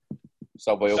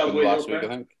 Subway opened last week, I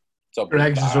think.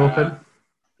 Greg's is open.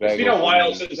 It's been a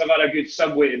while since I've had a good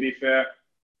Subway, to be fair.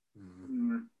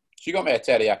 She got me a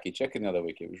teriyaki chicken the other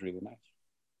week. It was really nice.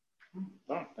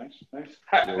 Oh, thanks.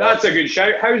 That's a good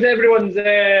shout. How's everyone's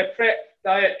prep,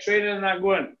 diet, training and that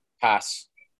going? Pass.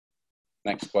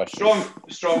 Next question.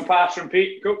 Strong pass from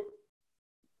Pete. Cool.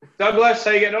 Douglas, how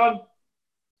you getting on?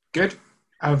 Good.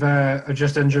 I've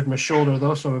just injured my shoulder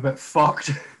though, so I'm a bit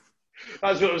fucked.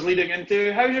 That's what I was leading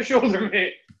into. How's your shoulder,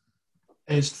 mate?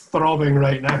 It's throbbing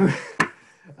right now.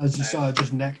 As you saw, I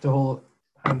just necked a whole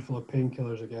handful of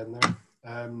painkillers again there.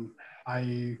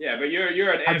 Yeah, but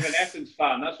you're an Evanescence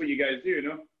fan. That's what you guys do, you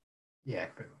know? Yeah,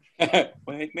 pretty much.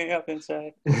 Wake me up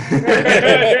inside.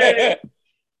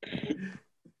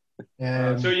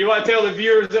 So you want to tell the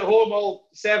viewers at home, all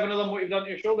 7 of them, what you've done to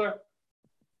your shoulder?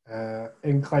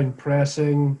 Incline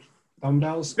pressing,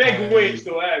 dumbbells. Big weights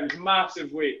though, it was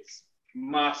massive weights.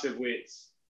 Massive weights.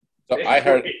 So I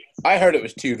heard it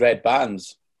was 2 red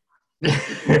bands.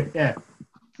 Yeah.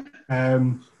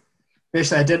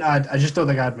 Basically, I just don't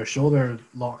think I had my shoulder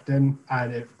locked in,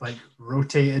 and it like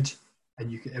rotated,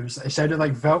 and it sounded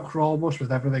like Velcro almost,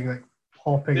 with everything like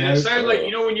popping out. Did it sound like,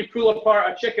 you know, when you pull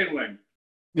apart a chicken wing?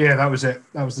 Yeah, that was it.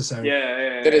 That was the sound.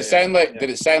 Yeah. Did it sound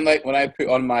like when I put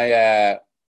on my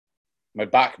my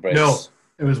back brace? No,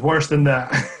 it was worse than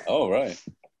that. Oh right,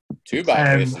 2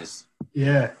 back braces.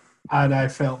 Yeah, and I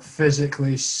felt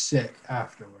physically sick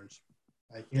afterwards.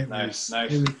 Like nice.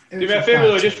 Do me a favour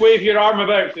though, just wave your arm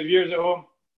about to the viewers at home.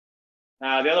 The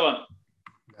other one.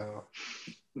 No.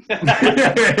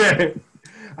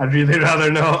 I'd really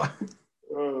rather not.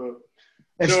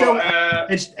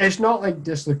 It's not like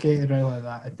dislocated or anything like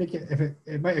that. I think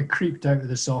it might have creeped out of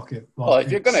the socket. Well,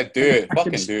 if you're gonna do it,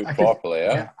 do it properly,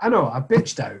 yeah. I know. I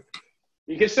bitched out.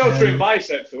 You can still train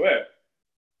biceps to it.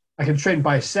 I can train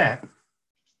bicep.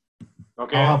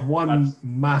 Okay. I'll have one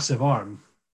massive arm.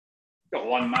 Got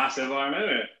one massive arm, isn't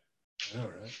it? All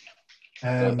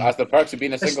right. That's the perks of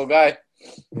being a single guy.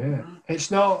 Yeah,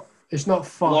 it's not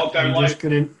fun. Lockdown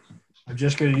I'm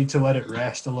just gonna need to let it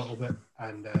rest a little bit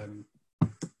and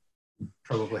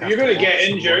probably. You're gonna get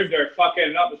injured or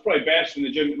fucking up. It's probably best in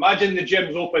the gym. Imagine the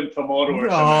gym's open tomorrow or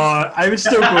something. I would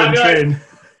still go and train.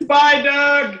 Bye,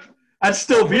 Doug. I'd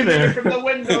still be there from the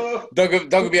window. Doug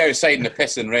would be outside in the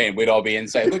pissing rain. We'd all be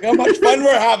inside. Look how much fun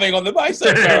we're having on the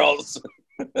bicep curls.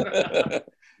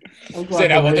 I'm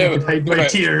glad I could hide my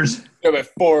tears. Do about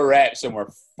 4 reps and we're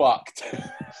fucked.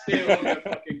 Stay along, you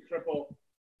fucking cripple.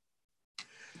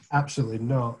 Absolutely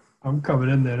not. I'm coming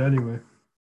in there anyway.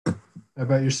 How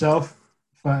about yourself?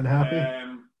 Fat and happy?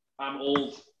 I'm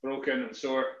old, broken, and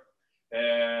sore.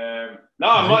 No,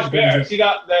 I'm much better. See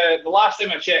that the last time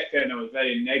I checked in, I was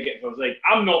very negative. I was like,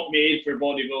 I'm not made for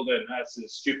bodybuilding. That's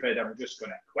stupid. I'm just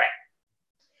gonna quit.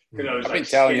 I've been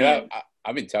telling you that.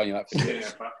 I've been telling you that for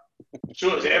years.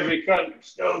 So is every cunt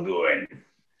still going.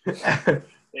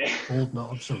 Yeah. Old, not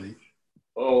obsolete.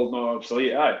 Old, not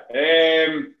obsolete.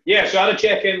 Yeah. So I had a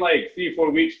check in like 3 or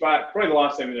 4 weeks back. Probably the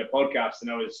last time we did a podcast,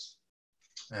 and I was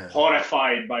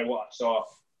horrified by what I saw.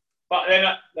 But then,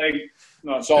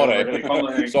 sorry.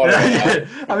 Really sorry.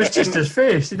 I was just his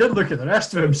face. He didn't look at the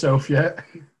rest of himself yet.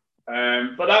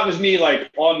 But that was me,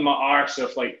 like, on my arse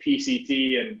of, like,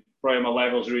 PCT and probably my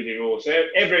levels really low. So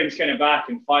everything's kind of back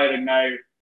and firing now.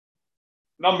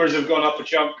 numbers have gone up a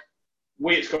chunk.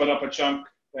 Weight's gone up a chunk.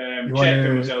 You Checked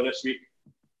wanna- out this week.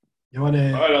 You want to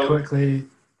Hello.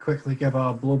 quickly give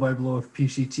a blow-by-blow of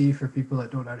PCT for people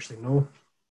that don't actually know?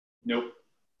 Nope.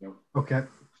 Okay.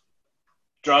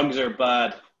 Drugs are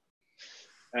bad.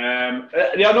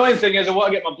 The annoying thing is I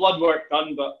want to get my blood work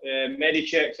done, but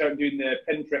Medichecks aren't doing the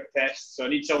pinprick test, so I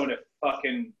need someone to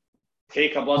fucking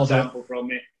take a blood I'll do it. sample from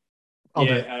me. I'll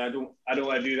do yeah, it. and I don't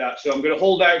want to do that, so I'm going to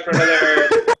hold out for another.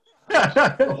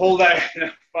 Hold out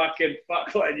and fucking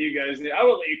fuck letting you guys. I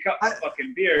won't let you cut my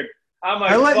fucking beard. I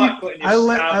might fuck letting you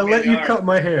I stab me let in the you arm. cut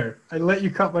my hair. I let you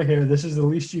cut my hair. This is the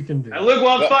least you can do. And look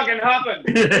what fucking happened.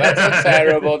 That's a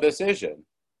terrible decision.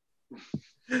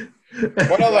 Why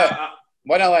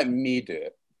not let me do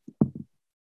it?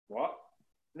 What?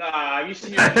 Nah, have you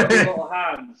seen your chubby little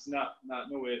hands? Nah,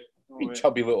 no way. No way.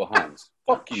 Chubby little hands.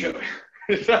 Fuck you.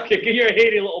 Fucking get your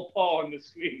hairy little paw on the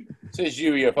screen. Says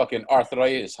you with your fucking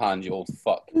arthritis hand, you old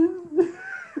fuck.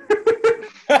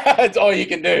 That's all you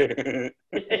can do.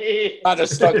 I'm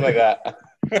just stuck like that.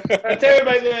 I tell you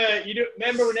about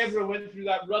remember when everyone went through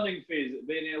that running phase at the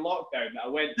beginning of lockdown that I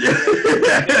went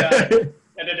through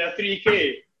I did a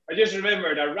 3K. I just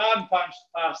remembered I ran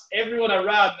past everyone I ran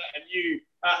that I knew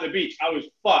at the beach. I was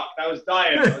fucked. I was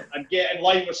dying. I'd get in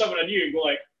line with someone I knew and go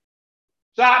like,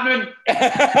 "What's happening?"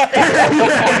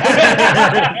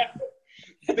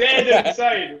 Dead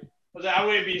inside. I was like, I'm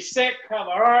going to be sick, have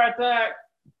a heart attack.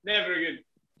 Never good.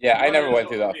 Yeah, I never went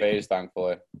through that phase,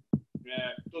 thankfully. Yeah,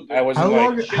 don't do I it.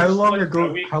 wasn't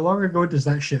How long ago does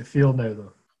that shit feel now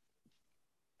though?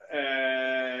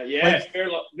 Yeah, Like- it's fair.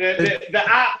 The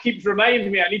app keeps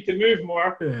reminding me I need to move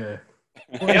more. Yeah.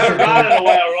 You haven't ran in a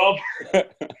while, Rob.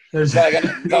 There's Is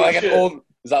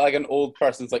that like an old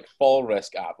person's like fall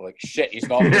risk app? Like shit, he's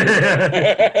not.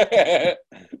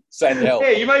 Send help.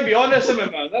 Hey, you might be onto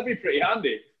something, man. That'd be pretty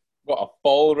handy. What, a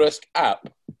fall risk app?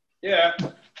 Yeah.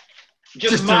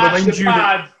 Just to mash remind the you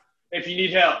pad if you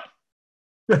need help.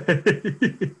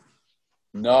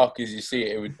 No, because you see,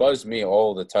 it would buzz me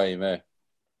all the time.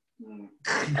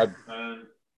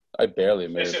 I barely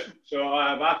move. Listen, so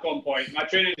back on point. My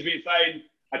training's been fine.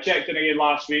 I checked in again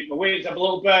last week. My weight's up a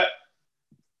little bit.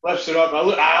 Lifts it up. I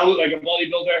look like a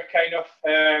bodybuilder, kind of.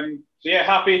 So yeah,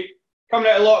 happy.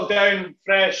 Coming out of lockdown,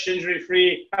 fresh,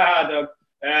 injury-free.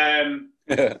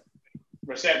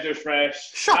 Receptors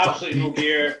fresh. Shut up, absolutely no Pete.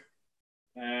 gear.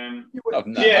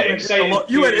 Yeah, excited.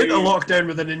 You went into lockdown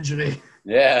with an injury.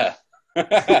 Yeah.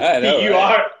 I know, Pete,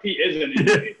 right? Pete is an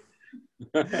injury.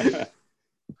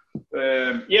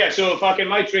 So fucking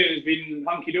my training's been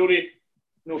hunky-dory.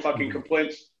 No fucking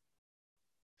complaints.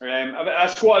 I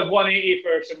squatted 180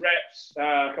 for some reps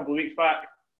a couple of weeks back.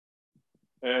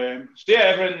 So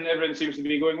yeah, everything seems to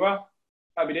be going well.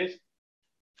 Happy days.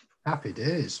 Happy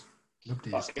days.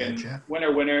 Nobody's dead Fucking yet.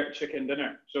 winner, chicken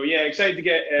dinner. So yeah, excited to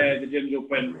get the gyms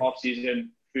open, off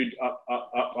season, food up.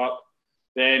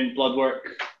 Then blood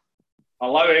work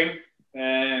allowing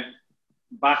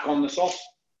back on the sauce.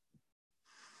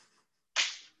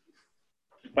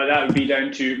 But that would be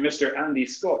down to Mr. Andy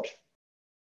Scott.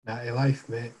 Natty life,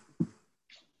 mate.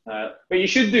 But you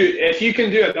should do, if you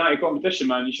can do a natty competition,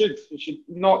 man, you should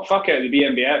not fuck out the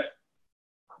BNBF.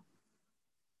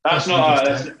 That's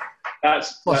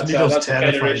that's a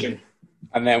federation.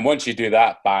 And then once you do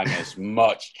that, bang as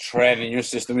much tread in your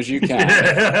system as you can.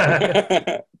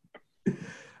 Did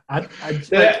I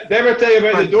ever tell you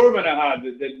about the doorman I had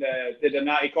that did a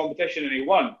natty competition and he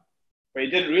won? But he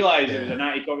didn't realise it was a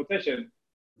natty competition.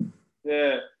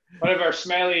 Yeah, one of our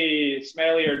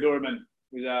smellier doormen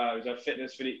was a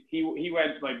fitness freak. He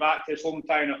went like back to his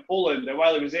hometown of Poland, and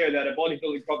while he was there, they had a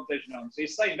bodybuilding competition on. So he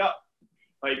signed up,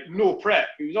 like no prep.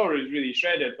 He was always really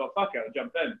shredded. Thought, fuck it, I'll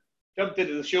jump in. Jumped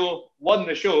into the show, won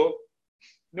the show,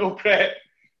 no prep.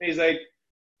 And he's like,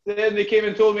 then they came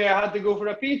and told me I had to go for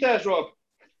a pee test, Rob.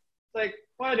 It's like,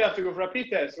 why do I have to go for a pee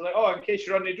test? They're like, oh, in case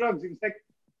you're on any drugs. He was like,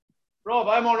 Rob,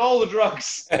 I'm on all the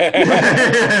drugs.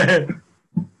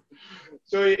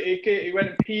 So he went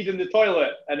and peed in the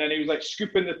toilet, and then he was like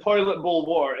scooping the toilet bowl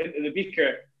water into the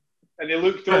beaker, and he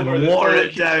looked over the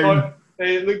toilet down.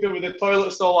 He looked over the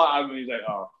toilet stall at him, and he's like,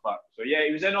 "Oh fuck!" So yeah,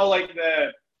 he was in all like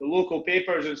the local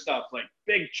papers and stuff, like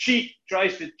big cheat,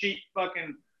 tries to cheat,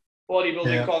 fucking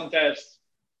bodybuilding contest.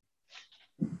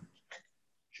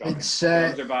 It's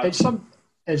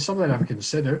something I've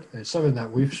considered. It's something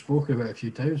that we've spoken about a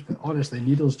few times, but honestly,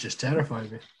 needles just terrify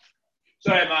me.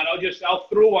 Sorry, man. I'll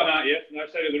throw one at you from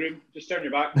outside of the room. Just turn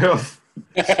your back.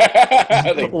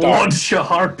 Launch a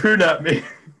harpoon at me.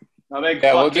 A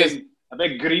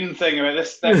big green thing about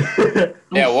this thing.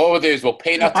 Yeah, what we'll do is we'll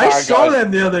paint a target. I saw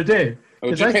them the other day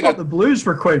because I thought the blues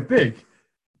were quite big.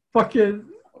 Fucking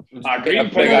Green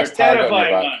big pins ass are tag on your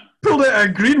terrifying, back. man. Pulled out a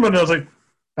green one. I was like,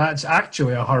 that's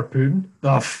actually a harpoon.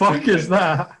 The fuck is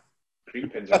that? Green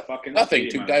pins are fucking That thing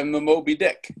scary, took man. down the Moby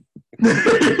Dick.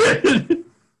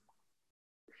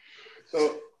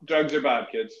 So drugs are bad,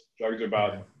 kids. Drugs are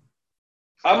bad. Yeah.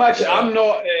 I'm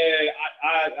not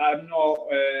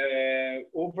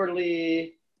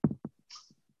overly.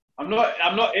 I'm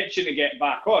not itching to get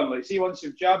back on. Like, see, once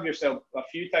you've jabbed yourself a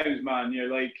few times, man,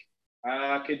 you're like,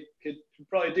 could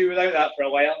probably do without that for a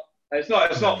while. It's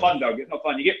not fun, Doug. It's not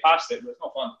fun. You get past it, but it's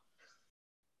not fun.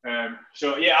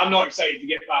 So yeah, I'm not excited to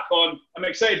get back on. I'm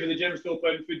excited for the gym to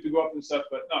open, food to go up and stuff,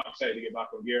 but not excited to get back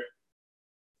on gear.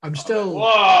 I'm still.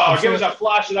 Whoa! Give us a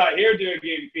flash of that hairdo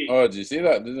again, Pete. Oh, did you see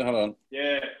that? Hold on.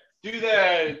 Yeah, do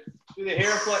the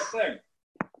hair flip thing.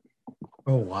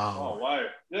 Oh Oh wow! wow!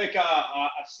 You're like a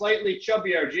slightly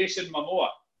chubbier Jason Momoa.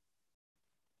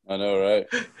 I know, right?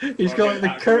 He's got like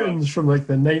the curtains from like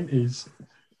the 90s.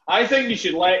 I think you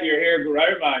should let your hair grow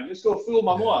out, man. Just go full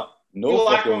Momoa. No Full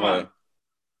fucking Aquaman. way.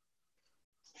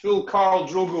 Full Carl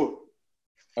Drogo.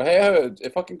 Oh, hey, how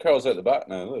it fucking curls out the back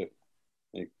now, look.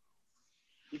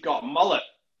 You got a mullet.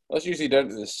 That's usually down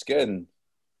to the skin.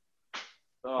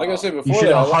 Oh. Like I said You before,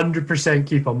 should I 100%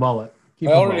 keep a mullet. Keep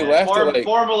I a already mullet. left it like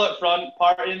Formal at front,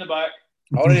 party in the back.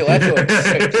 I already left it like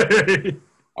 6.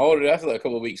 I already left it like a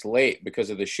couple of weeks late because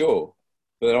of the show.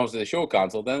 But then obviously the show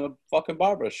cancelled, then the fucking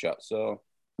barber's shut, so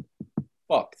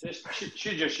fucked.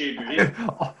 She just shaved your head.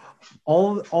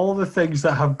 all the things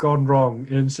that have gone wrong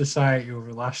in society over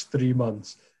the last 3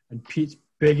 months, and Pete's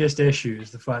biggest issue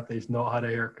is the fact that he's not had a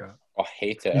haircut. I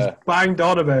hate it. He's banged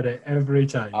on about it every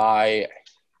time. I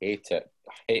hate it.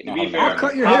 I hate not To be having fair, a I'll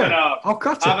cut haircut. your hair. I'll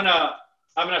cut it.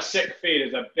 Having a sick fade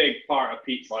is a big part of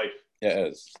Pete's life. Yeah, it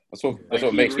is. That's what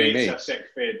Like, makes me he me. rates a sick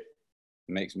fade.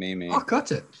 Makes me me. I'll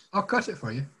cut it. I'll cut it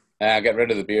for you. And I get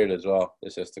rid of the beard as well.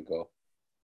 This has to go.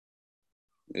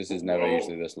 This is never Whoa.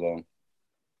 usually this long.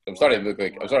 I'm starting to look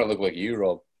like you,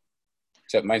 Rob.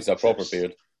 Except mine's a proper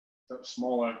beard. That's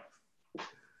smaller.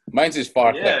 Mine's is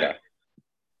far Yeah. thicker.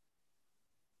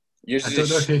 Yours I is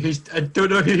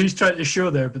don't know who he's trying to show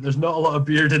there, but there's not a lot of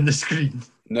beard in the screen.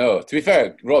 no. To be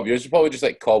fair, Rob, yours is probably just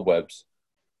like cobwebs.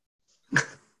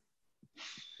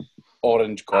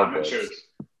 Orange cobwebs.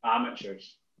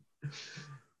 Amateurs.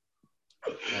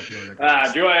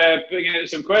 Oh, Do you want to bring in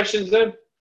some questions then?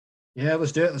 Yeah,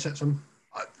 let's do it. Let's hit some.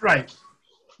 Right.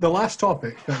 The last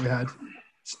topic that we had,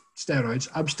 steroids.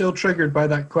 I'm still triggered by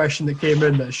that question that came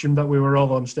in that assumed that we were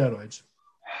all on steroids.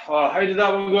 Oh, how did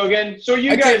that one go again? So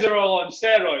you guys are all on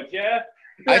steroids, yeah?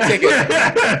 I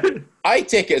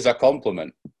take it as a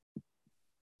compliment.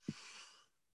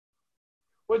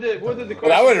 What did the question?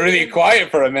 Well, I went really quiet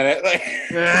for a minute. Like,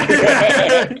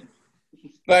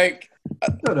 I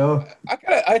don't know.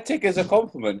 I take it as a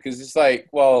compliment because it's like,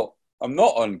 well, I'm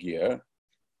not on gear,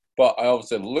 but I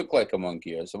obviously look like I'm on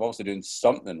gear, so I'm obviously doing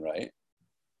something right.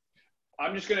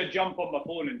 I'm just going to jump on my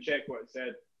phone and check what it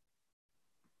said.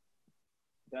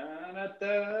 I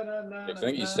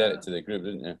think you sent it to the group,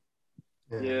 didn't you?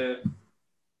 Yeah.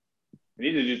 We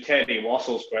need to do Teddy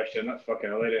Wassell's question. That's fucking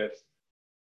hilarious.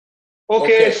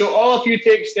 Okay, so all of you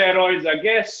take steroids, I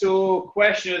guess. So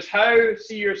question is, how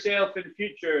see yourself in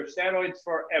future? Steroids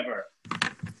forever.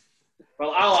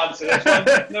 Well, I'll answer this one.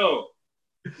 No.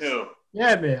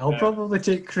 Yeah, mate. I'll probably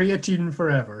take creatine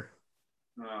forever.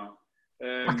 No.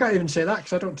 I can't even say that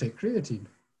because I don't take creatine.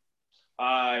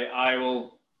 I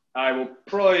will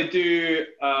probably do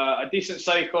a decent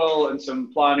cycle and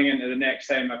some planning into the next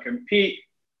time I compete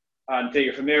and take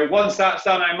it from there. Once that's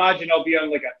done, I imagine I'll be on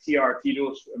like a TRT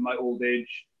dose in my old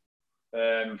age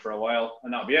for a while,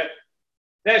 and that'll be it.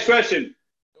 Next question.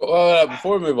 Well,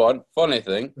 before we move on, funny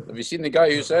thing, have you seen the guy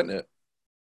who sent it?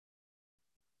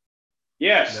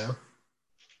 Yes. No.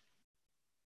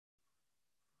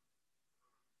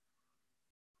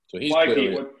 So he's Why,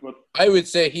 clearly, Pete? What? I would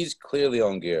say he's clearly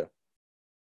on gear.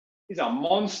 He's a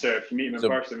monster if you meet him He's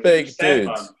in a person. big Stefan. dude.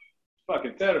 It's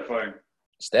fucking terrifying.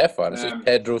 Stefan, it's just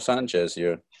Pedro Sanchez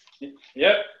here.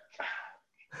 Yep.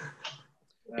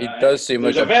 He does seem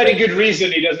like there's a very good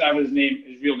reason he doesn't have his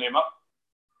real name up.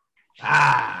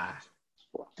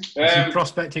 Is he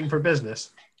prospecting for business?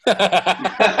 He's not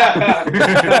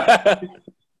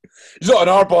an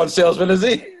Arbonne salesman, is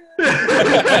he?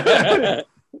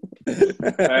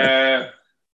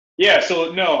 Yeah,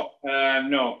 so no,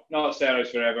 not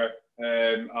steroids forever.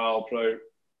 I'm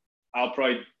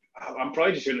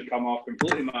probably just going to come off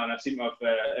completely, man. I seem to have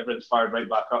everything's fired right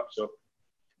back up. So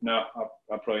no,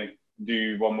 I'll probably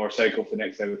do one more cycle for the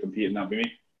next time we compete, and that'll be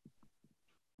me.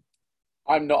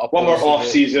 I'm not one more opposed to off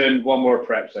season, one more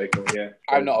prep cycle. Yeah,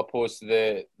 I'm not opposed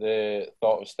to the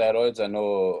thought of steroids. I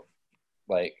know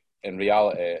like in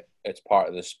reality, it's part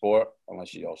of the sport,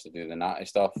 unless you also do the natty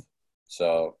stuff.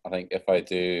 So I think if I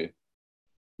do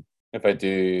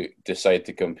decide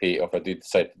to compete, or if I do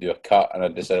decide to do a cut and I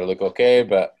decide to look okay,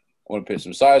 but I want to put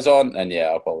some size on, then yeah,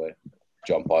 I'll probably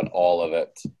jump on all of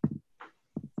it.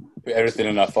 Put everything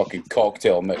in a fucking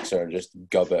cocktail mixer and just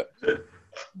gub it. Yeah,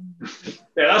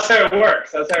 that's how it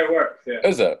works. Yeah.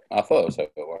 Is it? I thought it was how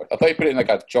it worked. I thought you put it in like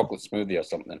a chocolate smoothie or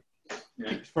something.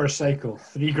 Yeah. First cycle,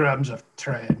 3 grams of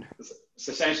tren. It's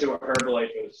essentially what Herbalife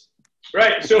is.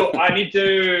 Right, so I need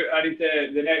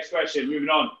the next question. Moving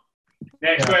on.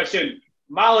 Next question.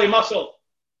 Mally Muscle.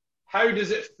 How does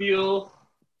it feel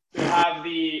to have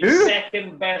the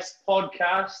second best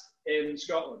podcast in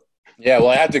Scotland? Yeah, well,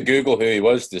 I had to Google who he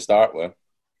was to start with.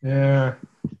 Yeah.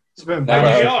 It's a bit Never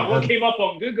heard embarrassing. What came up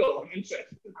on Google? I'm interested.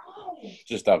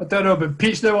 Just I don't know, but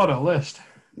Pete's now on a list.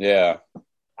 yeah.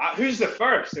 Who's the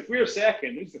first? If we're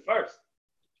second, who's the first?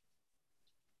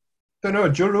 Don't know.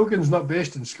 Joe Rogan's not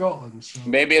based in Scotland. So.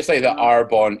 Maybe it's like the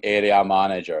Arbonne area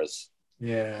managers.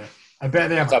 Yeah. I bet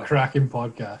they have a cracking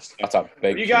podcast. That's a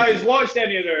big. Have you guys watched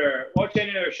any of their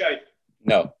shite?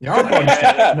 No. The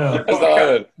Arbonne no. That's not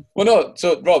it. Well, no.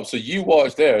 So, Rob, so you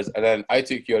watched theirs, and then I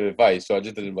took your advice, so I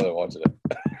just didn't bother watching it.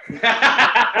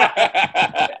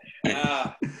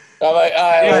 I'm like,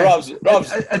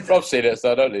 Rob's seen it,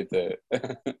 so I don't need to.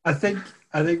 I think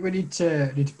we need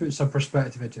to put some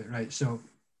perspective into it, right? So,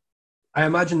 I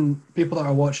imagine people that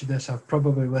are watching this have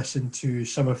probably listened to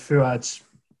some of Fuad's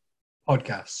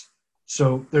podcasts.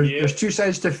 So there's two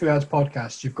sides to Fuad's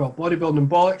podcast. You've got Bodybuilding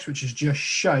Bollocks, which is just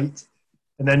shite,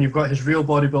 and then you've got his Real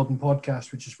Bodybuilding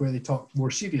podcast, which is where they talk more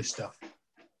serious stuff.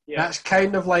 Yeah. That's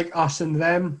kind of like us and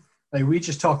them. Like, we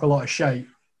just talk a lot of shite.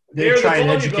 They try and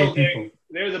educate people.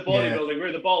 They're the bodybuilding.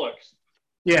 We're the bollocks.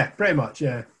 Yeah, pretty much.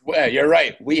 Yeah. Well, you're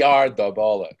right. We are the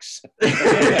bollocks.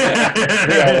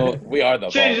 we are the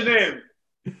Change bollocks. the name.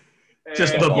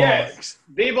 Just the bollocks. Yeah,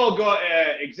 they've all got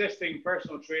existing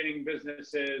personal training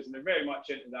businesses, and they're very much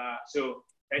into that. So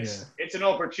it's an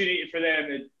opportunity for them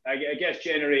to, I guess,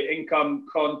 generate income,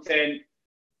 content,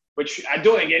 which I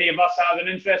don't think any of us have an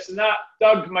interest in that.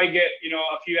 Doug might get,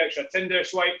 a few extra Tinder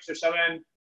swipes or something.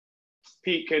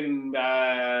 Pete can,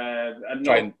 well,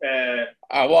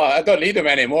 I don't need them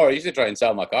anymore. I used to try and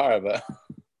sell my car, but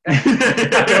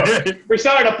we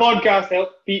started a podcast to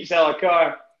help Pete sell a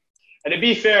car. And to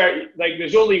be fair, like,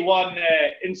 there's only one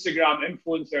Instagram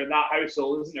influencer in that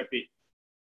household, isn't there, Pete?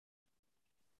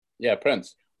 Yeah,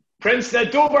 Prince the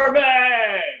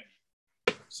Doberman!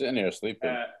 Sitting here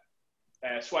sleeping.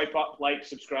 Swipe up, like,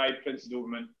 subscribe, Prince the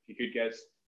Doberman, if you could guess.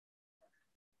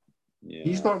 Yeah.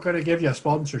 He's not going to give you a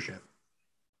sponsorship.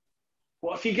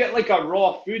 Well, if you get like a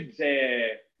raw food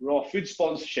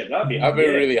sponsorship, that'd be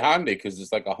really handy, because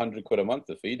it's like £100 a month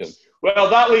to feed him. Well,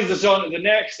 that leads us on to the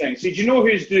next thing. So, do you know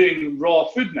who's doing raw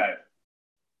food now?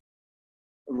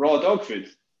 Raw dog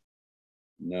food.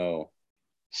 No.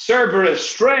 Cerberus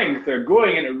Strength are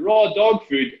going into raw dog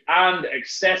food and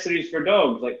accessories for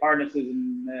dogs, like harnesses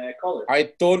and collars.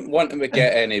 I don't want him to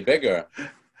get any bigger.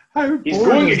 He's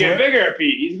going to get bigger,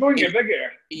 Pete. He's going to get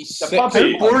bigger. He's the 6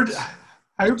 puppy. months.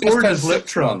 How bored is Lip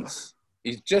Trump?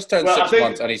 He's just turned 6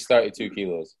 months and he's 32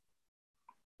 kilos.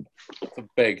 It's a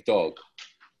big dog.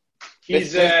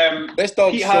 He's this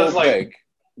dog's so big.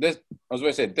 I was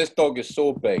going to say, this dog is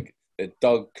so big that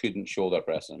Doug couldn't shoulder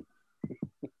press him.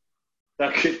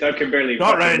 That can barely.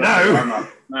 Not right now.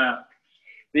 Nah.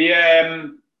 They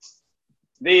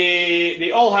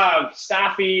all have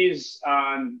staffies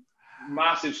and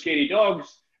massive scary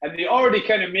dogs, and they already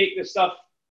kind of make the stuff.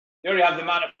 They already have the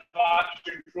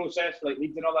manufacturing process, like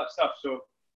leads and all that stuff. So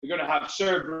they're going to have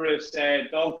Cerberus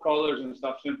dog collars and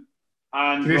stuff soon.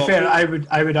 And to be fair, I would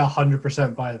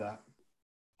 100% buy that.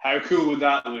 How cool would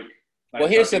that look? Well,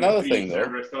 here's another thing, though.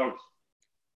 Cerberus dogs.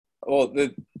 Well,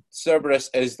 the Cerberus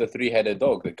is the 3-headed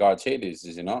dog that guards Hades,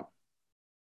 is he not?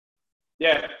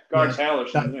 Yeah, guards hell or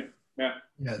something. Yeah,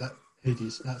 that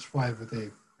Hades. That's why they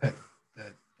picked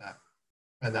that,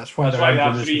 and that's why they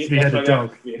have a 3-headed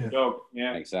dog.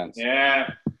 Yeah, makes sense.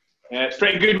 Yeah, it's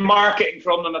pretty good marketing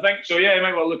from them, I think. So yeah, you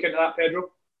might well look into that,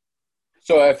 Pedro.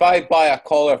 So if I buy a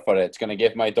collar for it, it's going to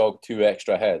give my dog 2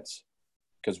 extra heads,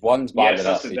 because one's bad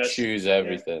enough. He chews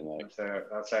everything. Yeah,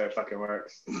 that's how it fucking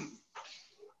works.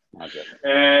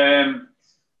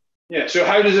 Yeah. So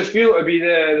how does it feel to be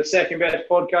the second best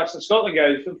podcast in Scotland,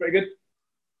 guys? You feel pretty good?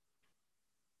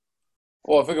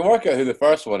 Well, if we can work out who the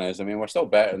first one is, I mean, we're still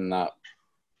better than that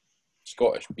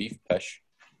Scottish beef pish.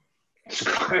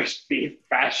 Scottish beef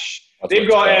fish. They've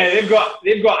got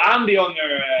Andy on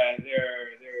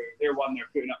their one they're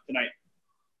putting up tonight.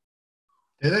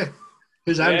 Do they?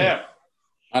 Who's Andy? Yeah.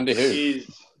 Andy who?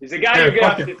 He's the guy you're going to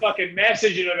have to fucking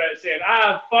message him about saying,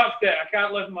 fucked it, I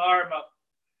can't lift my arm up.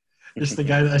 It's the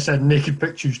guy that I send naked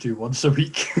pictures to once a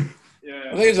week.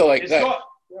 Yeah. I think it's like that.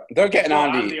 They're getting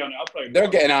Andy. They're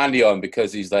getting Andy on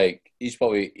because he's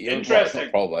probably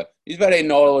interesting. Probably he's very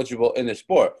knowledgeable in the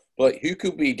sport. But like, who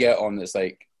could we get on that's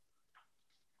like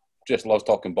just loves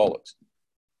talking bollocks?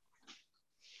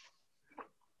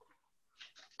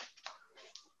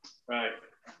 Right.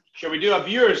 Shall we do a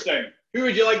viewers thing? Who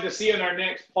would you like to see in our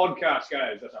next podcast,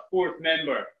 guys? That's a fourth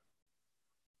member.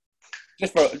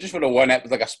 Just for the one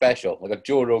episode, like a special, like a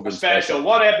Joe Rogan special.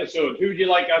 One episode. Who would you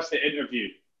like us to interview?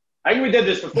 I think we did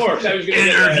this before. I was going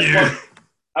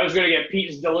to get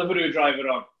Pete's delivery driver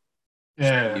on.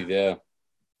 Yeah.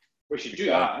 We should do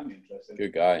that. I'm interested.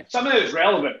 Good guy. Something that's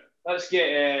relevant. Let's get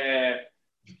a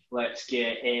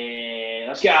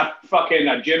fucking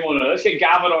a gym owner. Let's get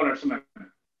Gavin on or something.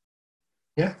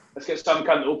 Yeah. Let's get some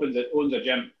cunt that owns a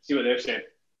gym. See what they're saying.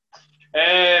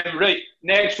 Right.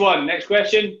 Next one. Next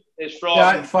question is from.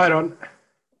 Yeah, fire on.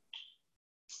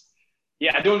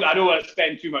 Yeah, I don't want to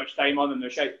spend too much time on them. They're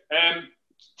shite.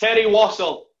 Terry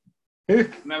Wassell. Who?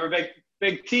 Remember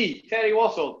Big T? Terry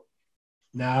Wassell.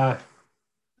 Nah.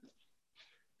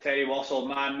 Terry Wassell,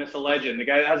 man, myth, a legend. The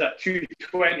guy that has a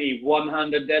 220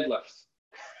 one-handed deadlift.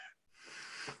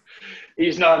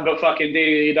 He's nothing but fucking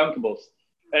daily dunkables.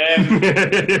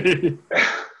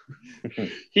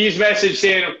 He's messaged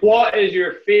saying, "What is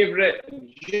your favourite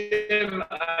gym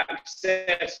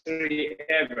accessory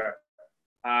ever?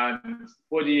 And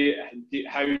how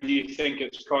do you think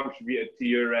it's contributed to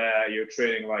your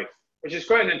training life?" Which is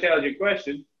quite an intelligent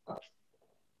question.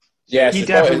 Yes, he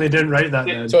definitely didn't write that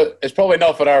down. So it's probably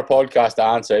not for our podcast to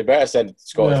answer. You better send it to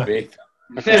Scottish Beef.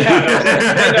 Send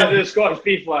that to the Scottish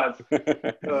Beef lads.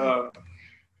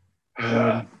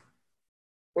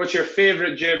 What's your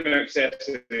favourite gym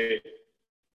accessory?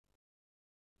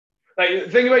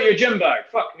 Like, think about your gym bag.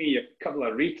 Fuck me, a couple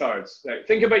of retards. Like,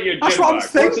 think about your gym bag. What's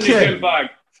in your gym bag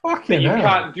that you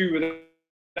can't do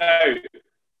without?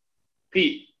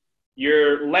 Pete,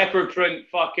 your leopard print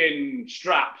fucking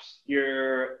straps,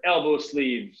 your elbow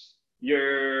sleeves,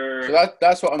 your... So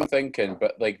that's what I'm thinking,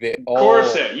 but like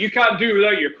corset. You can't do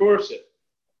without your corset.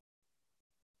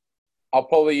 I'll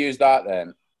probably use that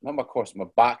then. Not my corset, my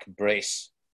back brace.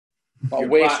 Not a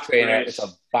waist trainer, it's a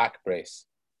back brace.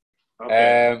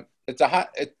 Okay.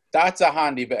 That's a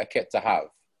handy bit of kit to have.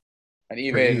 And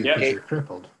even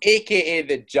crippled. AKA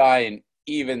the Giant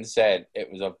even said it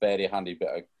was a very handy bit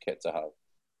of kit to have.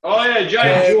 Oh yeah,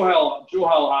 Giant Joe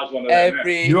Hill has one of them.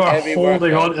 You are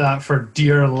holding on to that for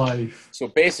dear life. So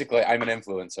basically, I'm an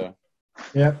influencer.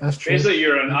 Yeah, that's true. Basically,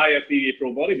 you're an IFBB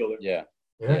pro bodybuilder. Yeah.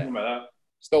 Something like that.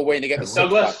 Still waiting to get the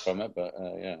six back from it, but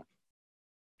yeah.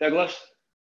 Douglas?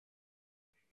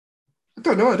 I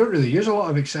don't know. I don't really use a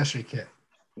lot of accessory kit.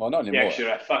 Well, not anymore. Yeah, 'cause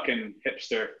you're a fucking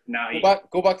hipster.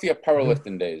 Go back to your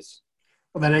powerlifting days.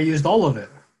 Well, then I used all of it.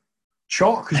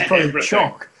 Chalk is probably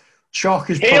chalk. Chalk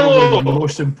is Halo. probably the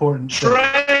most important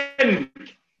Trend.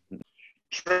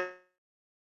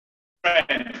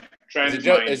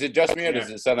 Is it just me, or does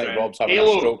it sound like Rob's having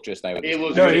a stroke just now?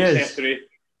 Halo's no, a he good is. accessory.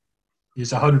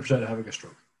 He's 100% having a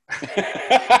stroke.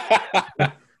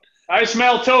 I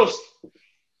smell toast.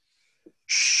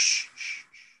 Shh.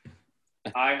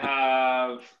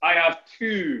 I have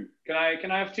two. Can I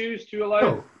have two? Is two allowed?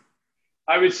 Oh.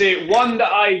 I would say one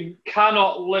that I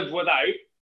cannot live without,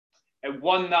 and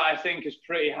one that I think is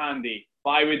pretty handy.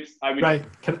 But I would right.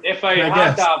 if I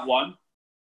had to have one.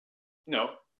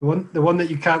 No. The one that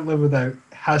you can't live without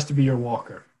has to be your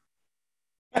walker.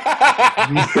 That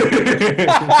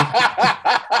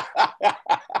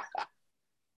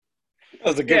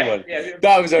was a good one. Yeah.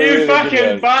 That was a you really fucking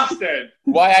good one. bastard.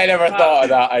 Why I never thought of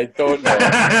that, I don't know.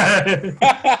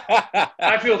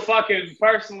 I feel fucking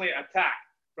personally attacked.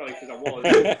 Probably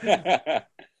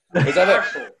because I was.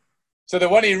 So the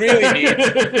one he really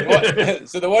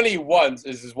needs, so the one he wants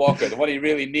is his walker. The one he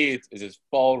really needs is his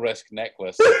fall risk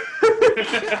necklace.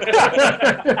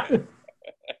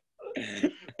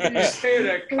 You say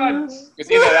the cunts. It's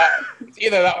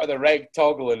either that or the reg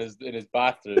toggle in his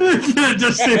bathroom.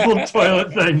 Disabled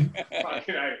toilet thing.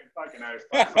 Fucking out.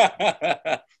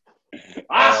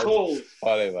 Assholes.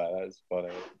 Funny, man. That's funny.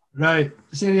 Right.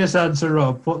 Serious answer,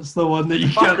 Rob. What's the one that you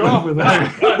can't live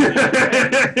without?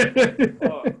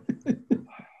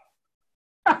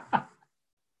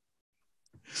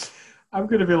 I'm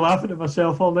going to be laughing at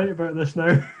myself all night about this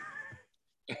now.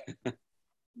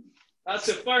 That's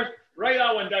the first. Write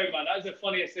that one down, man. That's the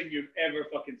funniest thing you've ever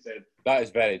fucking said. That is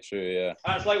very true, yeah.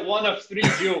 That's like one of 3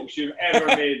 jokes you've ever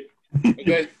made.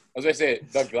 I was going to say,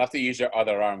 Doug, you'll have to use your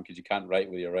other arm because you can't write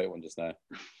with your right one just now.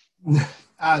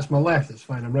 It's my left. It's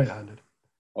fine. I'm right-handed.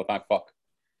 Oh, thank fuck.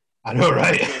 I know,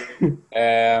 right?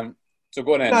 So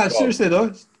go on in. Nah, Bob. seriously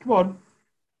though. Come on.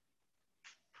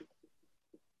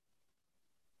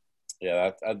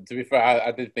 Yeah, to be fair,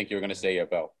 I did think you were going to say your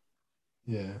belt.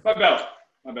 Yeah. My belt.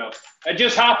 It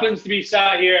just happens to be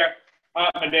sat here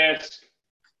at my desk,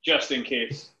 just in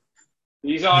case.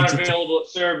 These are available at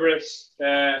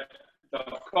Cerberus.com,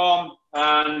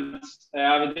 and I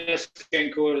have a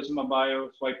discount code as my bio.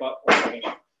 Swipe up.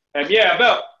 Yeah,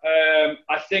 belt.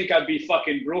 I think I'd be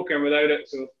fucking broken without it.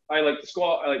 So I like the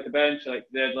squat, I like the bench, I like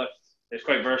the deadlift. It's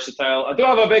quite versatile. I do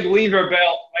have a big lever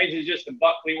belt. Mine is just a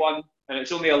Buckley one, and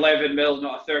it's only 11 mil,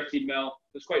 not a 13 mil.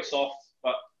 It's quite soft,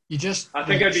 but I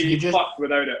think I'd be fucked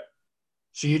without it.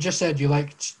 So you just said you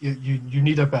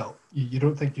need a belt. You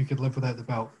don't think you could live without the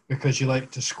belt because you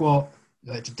like to squat,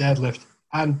 you like to deadlift,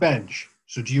 and bench.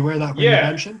 So do you wear that when you're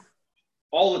benching?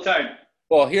 All the time.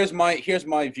 Well, here's my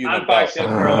view on And the belt. bicep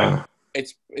curling.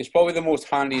 It's probably the most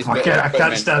handiest bit of equipment. I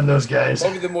can't stand those guys.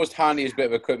 Probably the most handiest bit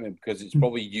of equipment because it's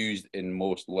probably used in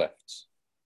most lifts.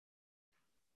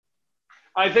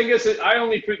 I think I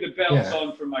only put the belts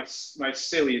on for my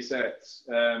silly sets,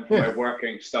 for my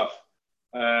working stuff,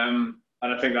 and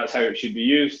I think that's how it should be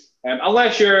used.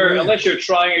 Unless you're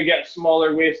trying to get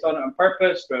smaller waist on it on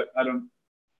purpose, but I don't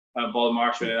bother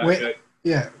marshalling that shit.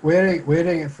 Yeah,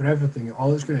 wearing it for everything,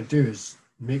 all it's going to do is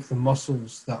make the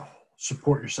muscles that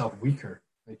support yourself weaker.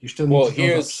 Like you still need to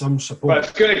build up some support. But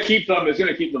it's going to keep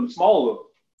them small though.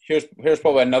 Here's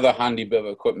probably another handy bit of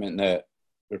equipment that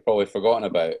we've probably forgotten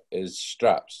about is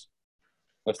straps,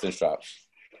 lifting straps.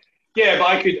 Yeah, but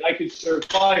I could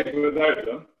survive without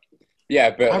them.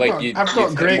 Yeah, but I've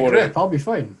got great grip. I'll be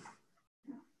fine.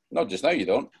 Not just now, you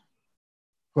don't.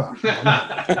 Well,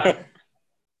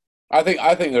 I think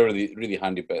they're really, really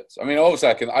handy bits. I mean, obviously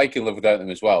I can live without them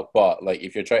as well. But like,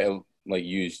 if you're trying to like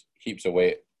use heaps of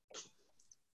weight,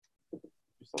 I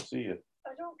still see you.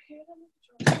 I don't care.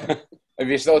 if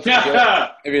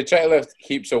you're trying to lift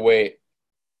heaps of weight,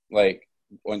 like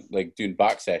doing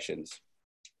back sessions,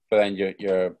 but then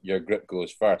your grip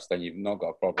goes first, then you've not got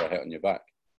a proper hit on your back.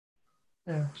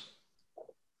 Yeah.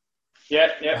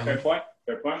 Fair point.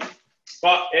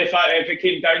 But if it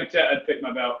came down to it, I'd pick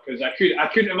my belt because I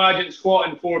couldn't imagine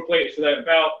squatting 4 plates without a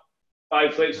belt,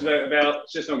 5 plates without a belt.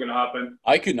 It's just not going to happen.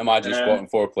 I couldn't imagine squatting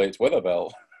 4 plates with a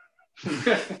belt.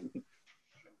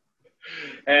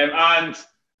 And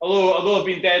although I've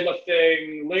been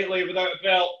deadlifting lately without a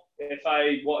belt, if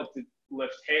I wanted to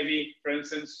lift heavy, for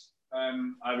instance,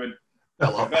 I would put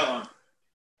a belt on,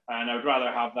 and I would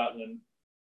rather have that than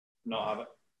not have it.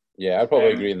 Yeah, I'd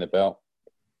probably agree in the belt.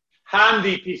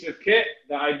 Handy piece of kit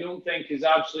that I don't think is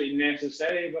absolutely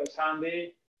necessary, but it's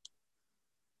handy.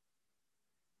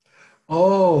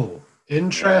 Oh,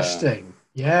 interesting.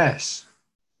 Yeah. Yes.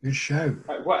 Good shout.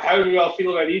 How do I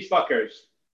feel about these fuckers?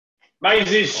 Mine's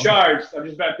these shards. I'm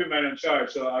just about to put mine on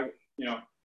shards, so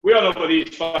we all know what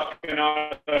these fucking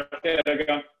are.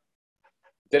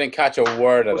 Didn't catch a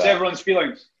word of What's that. everyone's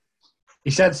feelings? He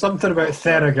said something about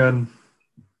Theragun.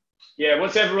 Yeah,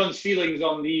 what's everyone's feelings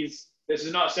on these? This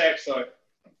is not sex toy.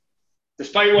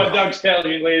 Despite what Doug's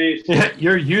telling you, ladies.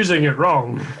 You're using it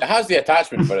wrong. It has the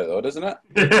attachment for it though, doesn't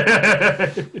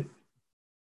it?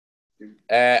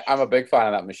 I'm a big fan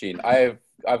of that machine. I've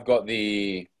got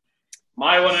the...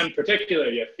 My one in particular,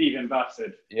 you thieving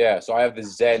bastard. Yeah, so I have the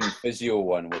Zen Physio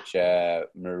one, which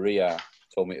Maria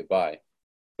told me to buy.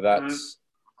 But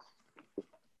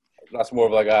that's more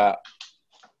of like a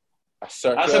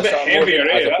circular. That's a bit heavier,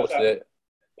 as opposed to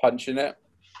punching it.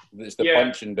 It's the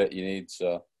punching bit you need.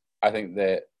 So I think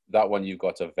that one you've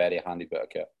got a very handy bit of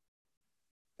kit.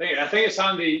 I think it's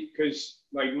handy because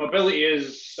like mobility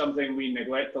is something we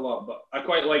neglect a lot, but I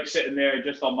quite like sitting there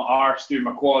just on my arse doing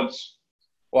my quads.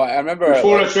 Well, I remember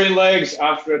before I train legs,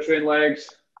 after I train legs.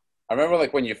 I remember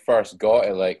like when you first got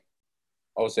it, like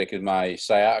obviously because my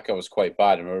sciatica was quite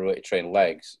bad, and I remember to train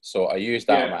legs, so I used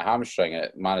that on my hamstring, and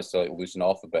it managed to like loosen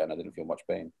off a bit, and I didn't feel much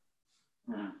pain.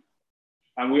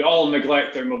 And we all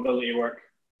neglect our mobility work.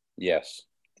 Yes.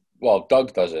 Well,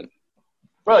 Doug doesn't.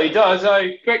 Well, he does.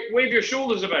 Quick, wave your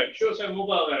shoulders about. Show us how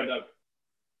mobile they are, Doug.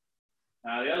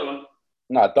 The other one.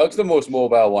 Nah, Doug's the most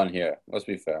mobile one here. Let's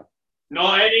be fair.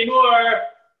 Not anymore.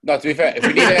 No, to be fair,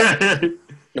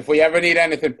 if we ever need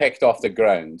anything picked off the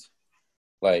ground,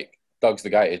 like Doug's the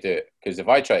guy to do it. Because if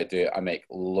I try to do it, I make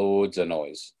loads of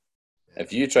noise.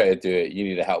 If you try to do it, you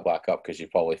need to help back up because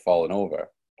you've probably fallen over.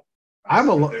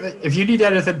 If you need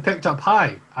anything picked up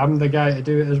high, I'm the guy to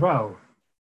do it as well.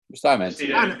 What's that meant?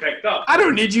 I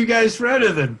don't need you guys for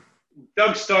anything.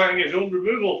 Doug's starting his own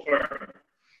removal firm.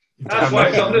 That's why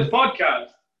he's on this podcast.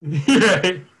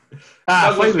 Douglas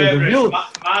finally, the Beveridge, real,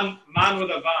 man with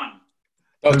a van.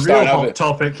 the Doug's real starting up. hot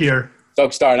topic here.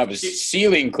 Doug's starting up his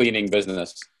ceiling cleaning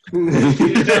business. You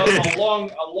develop a long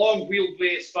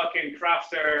wheelbase fucking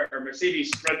Crafter or Mercedes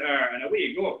Sprinter, and away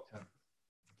you go.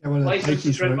 Get one of the License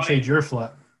pikeys to print from outside money. your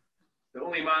flat. The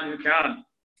only man who can.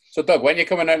 So, Doug, when are you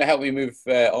coming down to help me move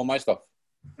all my stuff?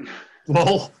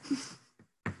 Lol.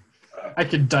 I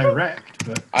can direct,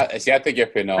 but I think you're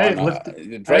putting I on. ain't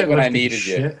lifted- Right ain't when I lifting needed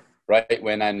you. shit. Right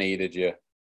when I needed you.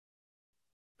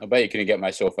 I bet you couldn't get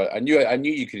my sofa. I knew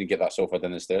you couldn't get that sofa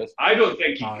down the stairs. I don't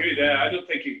think he Oh, could. no. I don't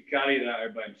think he could carry that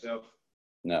out by himself.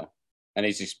 No. And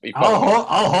he probably,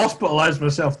 I'll hospitalize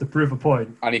myself to prove a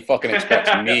point. and he fucking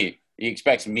expects me. He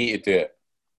expects me to do it.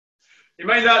 You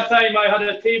mind that time I had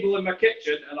a table in my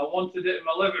kitchen and I wanted it in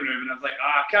my living room, and I was like,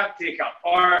 I can't take it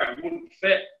apart. It won't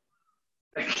fit.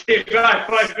 I came back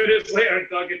 5 minutes later and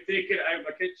Doug had taken it out of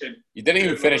my kitchen. You didn't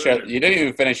even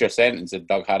finish your sentence, and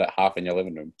Doug had it half in your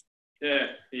living room. Yeah,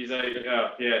 he's like,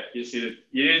 oh, yeah, you see,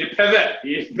 you need to pivot.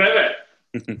 You need to pivot.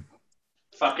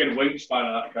 Fucking wingspan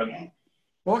of that cunt.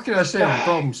 What can I say? I'm a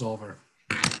problem solver.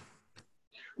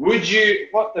 Would you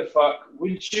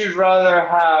rather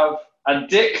have a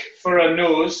dick for a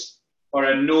nose or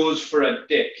a nose for a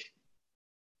dick?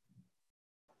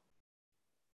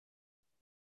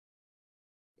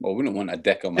 Well, we wouldn't want a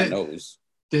dick on my nose.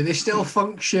 Do they still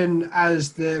function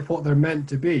as what they're meant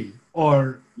to be,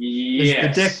 or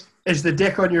Yes. is the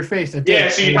dick on your face a dick? Yeah,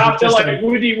 so you have to like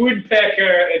Woody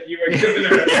Woodpecker if you were giving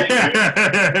her a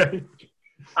finger.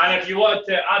 And if you wanted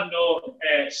to, I don't know,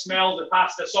 smell the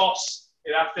pasta sauce,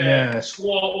 you'd have to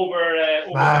squat over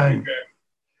the finger.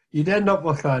 You'd end up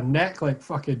with a neck like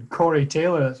fucking Corey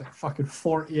Taylor that's like fucking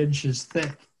 40 inches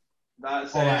thick.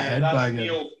 That's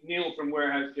headbanging. Neil from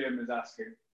Warehouse Gym is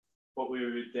asking what we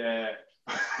would.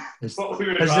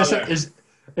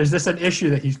 Is this an issue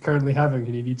that he's currently having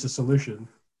and he needs a solution?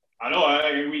 I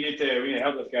know. We need to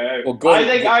help this guy out.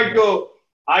 Well,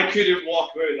 I couldn't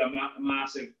walk out with a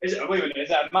massive. Wait a minute.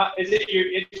 Is it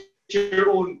your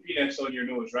own penis on your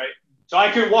nose, right? So I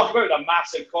couldn't walk about with a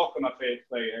massive cock on my face.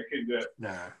 Like I couldn't do it.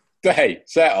 Nah. Hey,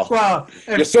 settle. Well,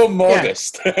 you're so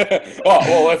modest.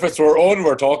 If it's our own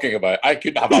we're talking about, I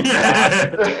could have a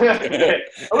massive. I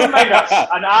wouldn't mind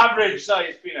an average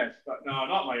size penis, but no,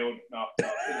 not my own. No.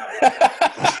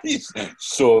 He's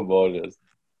so modest.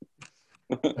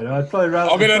 I'd probably rather.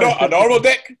 I mean, a normal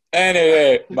dick.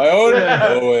 Anyway, my own.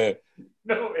 No way.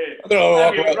 No way. I don't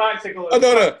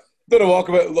know.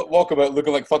 Walk about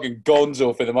looking like fucking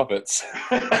Gonzo for the Muppets.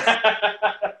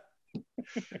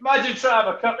 Imagine trying to have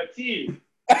a cup of tea.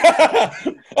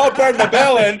 I'll burn my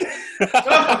bell end.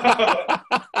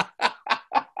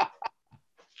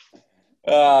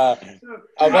 I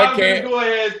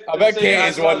bet Kate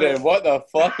is wondering, what the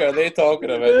fuck are they talking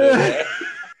about?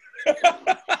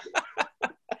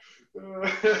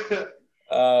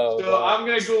 So I'm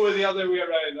going to go with the other way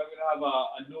around. I'm going to have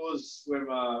a nose where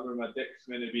my dick's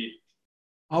going to be.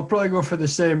 I'll probably go for the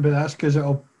same, but that's because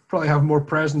it'll probably have more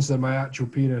presence than my actual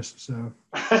penis. So.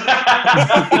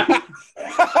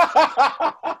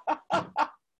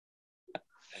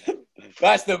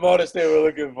 That's the modesty we're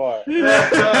looking for.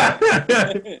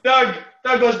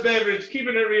 Douglas Beveridge,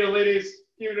 keeping it real, ladies.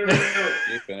 Keeping it real.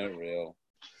 Keeping it real.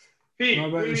 Pete,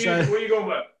 what are you going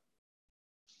with?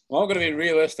 Well, I'm going to be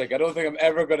realistic. I don't think I'm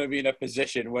ever going to be in a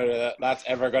position where that's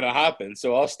ever going to happen.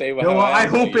 So I'll stay with. I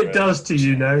hope it does to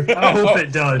you now. I hope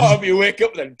it does. I hope you wake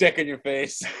up with a dick in your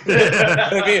face. And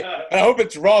I hope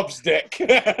it's Rob's dick.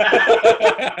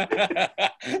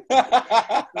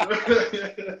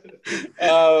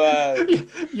 Oh man!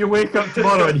 You wake up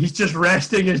tomorrow and he's just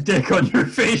resting his dick on your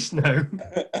face now.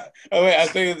 Oh wait, I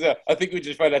think we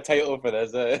just found a title for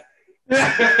this.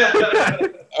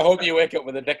 I hope you wake up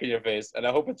with a dick in your face, and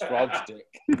I hope it's Rob's dick.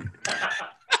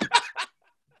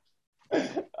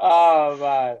 Oh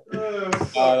man!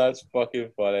 Oh, that's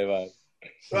fucking funny, man.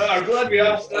 Well, I'm glad we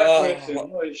asked that question.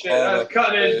 Holy shit, that's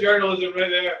cutting-edge journalism right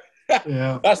there.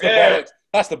 Yeah, that's the bollocks.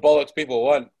 That's the bollocks people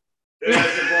want. Yeah,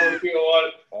 that's the bollocks people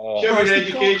want. Show me the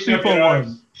education people want.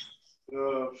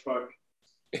 Oh fuck!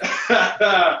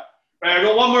 Right, I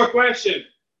got one more question.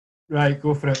 Right,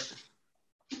 go for it.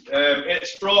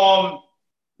 It's from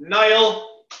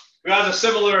Niall, who has a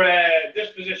similar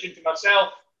disposition to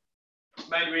myself.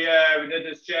 Mind we did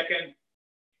this check-in.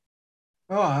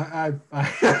 Oh, I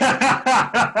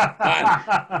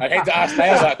hate to ask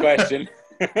Niall that question.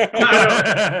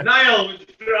 Niall, would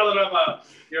you rather have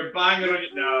your banger on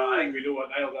your... No, I think we know what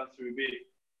Niall's answer would be.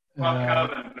 Fuck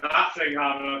having that thing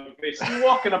having on your face. You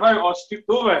walking about or stooped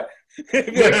over.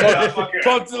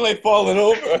 Constantly falling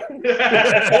over.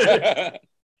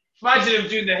 Imagine him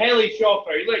doing the heli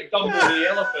chopper. He's like Dumbo the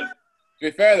elephant. To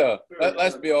be fair though,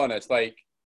 let's be honest. Like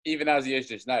even as he is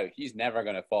just now, he's never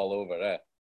going to fall over.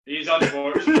 He's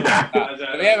unfortunate.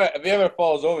 If he ever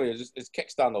falls over, his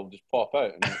kickstand will just pop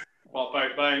out. Pop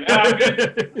out, bang. I'm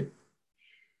good.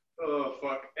 Oh,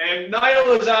 fuck.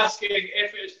 Niall is asking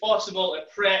if it's possible to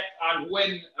prep and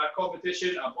win a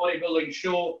competition, a bodybuilding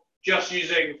show, just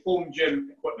using home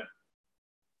gym equipment.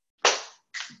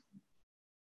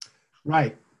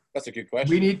 Right. That's a good question.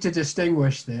 We need to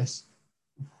distinguish this.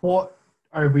 What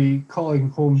are we calling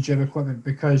home gym equipment?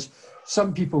 Because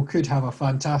some people could have a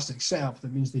fantastic setup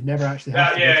that means they never actually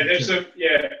have to go to the gym.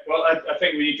 Well, I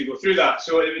think we need to go through that.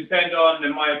 So it would depend on,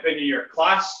 in my opinion, your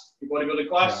class, your bodybuilding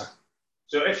class. Yeah.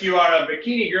 So if you are a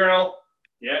bikini girl,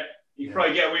 you can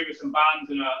probably get away with some bands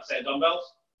and a set of dumbbells.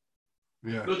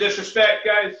 Yeah. No disrespect,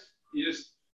 guys. You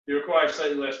require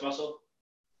slightly less muscle.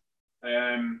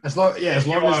 As long as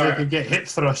they can get hip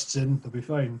thrusts in, they'll be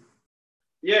fine.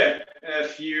 Yeah,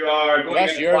 if you are going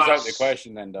that's into yours class, out the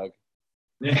question then, Doug.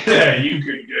 Yeah, you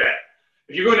could do it.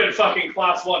 If you're going into fucking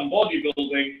class 1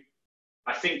 bodybuilding,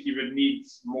 I think you would need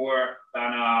more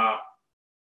than a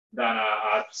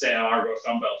set of Argos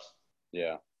dumbbells.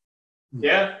 Yeah.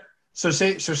 Yeah. So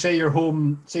say your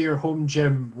home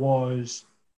gym was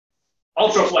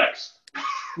Ultraflex.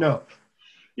 No.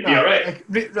 You'd be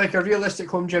alright. Like a realistic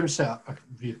home gym setup.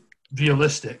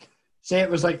 Realistic. Say it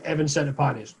was like Evan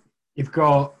Centopani's. You've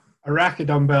got a rack of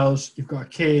dumbbells, you've got a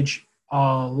cage,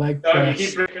 a leg press. You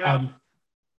keep breaking up.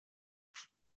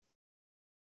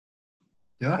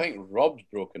 Yeah. I think Rob's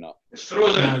broken up. It's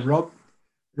frozen. Yeah, Rob's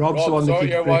the one that sort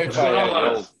keeps your breaking Wi-Fi up.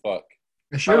 out, you old fuck.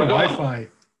 It's your Wi-Fi.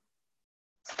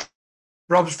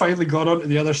 Rob's finally gone on to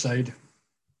the other side. It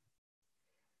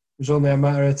was only a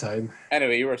matter of time.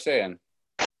 Anyway, you were saying.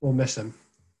 We'll miss him.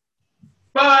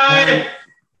 Bye!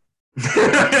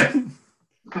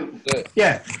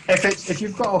 Yeah, if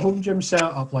you've got a home gym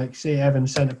setup like say Evan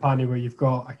Centopani where you've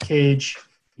got a cage,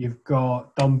 you've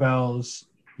got dumbbells,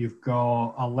 you've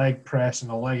got a leg press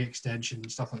and a leg extension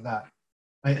and stuff like that.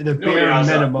 Like the bare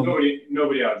minimum.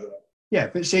 Nobody has that. Yeah,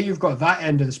 but say you've got that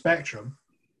end of the spectrum,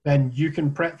 then you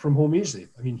can prep from home easily.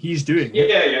 I mean, he's doing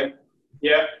it.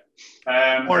 Yeah.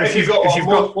 Or if you've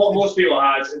got what most people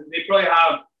has, they probably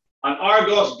have an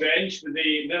Argos bench with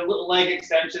the little leg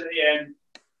extension at the end,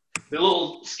 the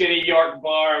little skinny York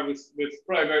bar with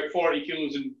probably about 40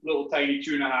 kilos and little tiny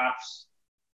 2.5s.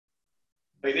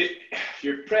 Like if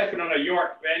you're prepping on a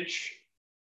York bench,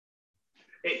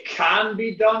 it can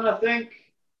be done, I think.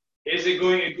 Is it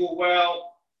going to go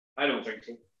well? I don't think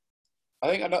so. I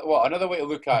think another way to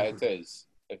look at it is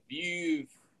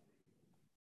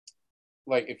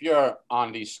if you're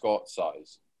Andy Scott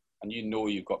size and you know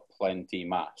you've got plenty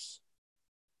mass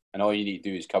and all you need to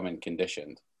do is come in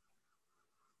conditioned.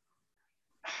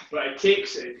 But it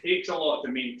takes a lot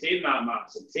to maintain that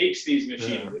mass. It takes these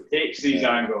machines. It takes these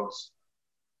angles.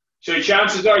 So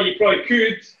chances are you probably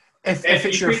could. If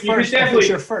it's your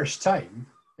first time.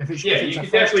 You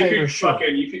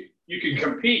could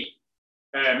compete.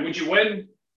 Would you win?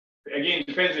 Again,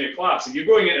 depends on your class. If you're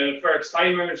going into the first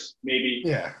timers, maybe.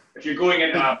 Yeah. If you're going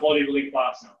into a bodybuilding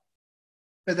class now.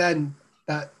 But then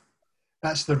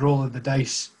that's the roll of the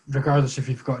dice, regardless if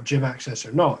you've got gym access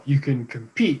or not. You can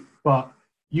compete, but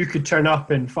you could turn up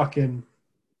and fucking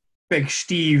Big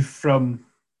Steve from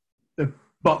the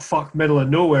buttfuck middle of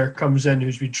nowhere comes in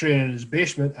who's been training in his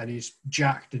basement and he's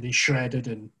jacked and he's shredded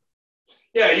and.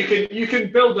 Yeah, you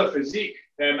can build a physique.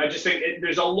 I just think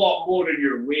there's a lot more in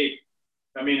your weight.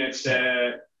 I mean, it's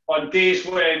on days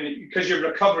because your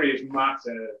recovery is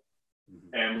massive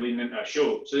leading into a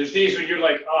show. So there's days when you're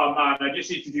like, oh man, I just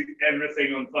need to do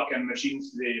everything on fucking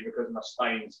machines today because my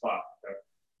spine's fucked.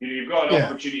 You've got an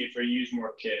opportunity for use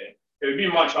more kit. It would be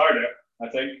much harder, I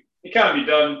think. It can be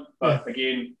done, but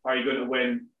again, are you going to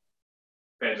win?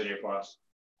 Depends on your class.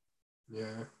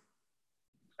 Yeah.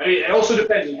 I mean, it also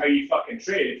depends on how you fucking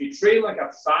train. If you train like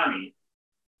a fanny,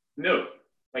 no.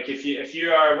 Like if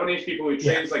you are one of these people who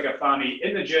trains like a fanny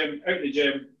in the gym, out the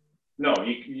gym, no,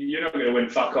 you're not going to win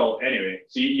fuck all anyway.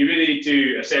 So you really need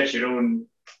to assess your own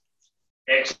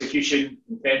execution,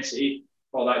 intensity,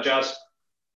 all that jazz.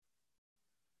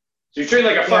 So you train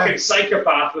like a fucking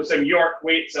psychopath with some York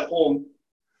weights at home,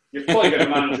 you're probably going to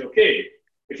manage okay.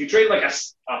 If you train like a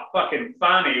fucking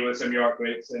fanny with some York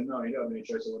weights, then no, you don't have any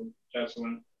chance of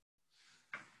winning.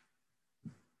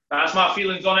 That's my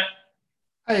feelings on it.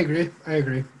 I agree.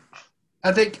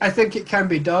 I think it can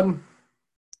be done.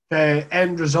 The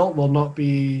end result will not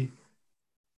be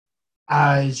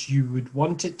as you would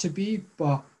want it to be,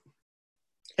 but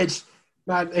it's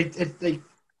man.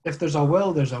 if there's a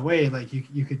will, there's a way. Like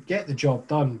you could get the job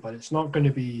done, but it's not going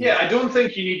to be. Yeah, I don't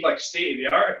think you need like state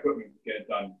of the art equipment to get it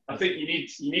done. I think you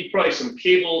need probably some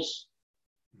cables.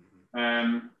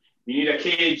 You need a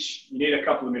cage. You need a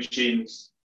couple of machines.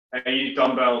 You need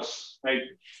dumbbells. Like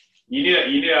you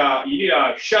need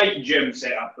a shite gym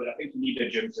setup, but I think you need a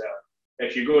gym setup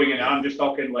if you're going in. I'm just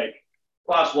talking like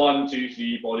class 1, 2,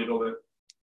 3 bodybuilder.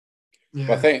 Yeah.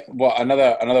 But I think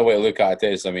another way to look at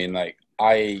it is, I mean, like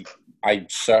I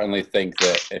certainly think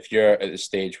that if you're at the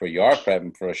stage where you are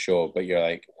prepping for a show, but you're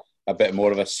like a bit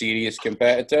more of a serious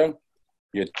competitor,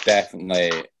 you're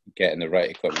definitely getting the right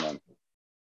equipment on.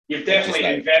 You've definitely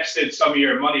invested some of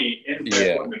your money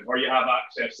into equipment, or you have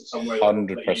access to somewhere.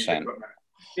 100%.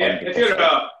 Yeah, if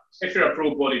you're a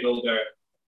pro bodybuilder,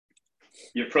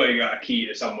 you've probably got a key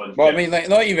to someone's. Well, I mean, like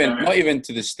not even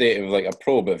to the state of like a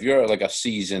pro, but if you're like a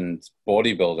seasoned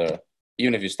bodybuilder,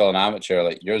 even if you're still an amateur,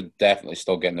 like you're definitely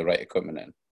still getting the right equipment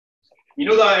in. You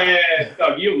know that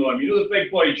Doug, you'll know him. You know the big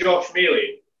boy Josh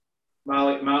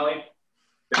Malley,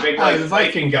 the big the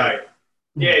Viking guy.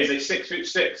 Yeah, he's like 6'6",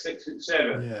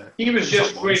 6'7". Yeah. He was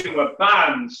just training with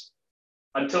bands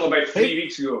until about 3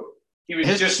 weeks ago. He was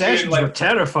his just sessions were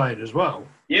terrifying as well.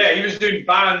 Yeah, he was doing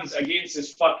bands against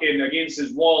his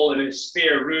wall in his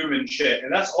spare room and shit,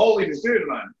 and that's all he was doing,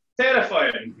 man.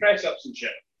 Terrifying, press ups and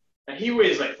shit. And he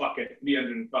weighs like fucking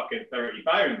 330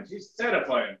 pounds. He's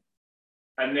terrifying.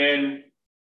 And then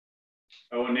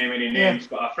I won't name any names,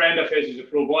 but a friend of his who's a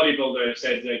pro bodybuilder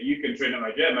said that you can train at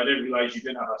my gym. I didn't realize you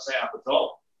didn't have a setup at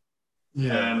all.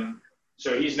 Yeah.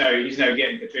 So he's now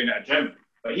getting to train at a gym.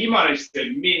 But he managed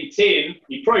to maintain.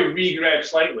 He probably regressed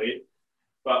slightly,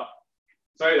 but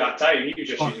throughout that time he was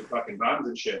just using fucking bands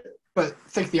and shit. But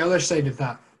think the other side of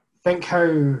that. Think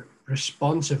how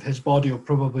responsive his body will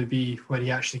probably be when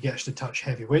he actually gets to touch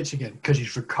heavy weights again, because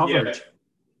he's recovered.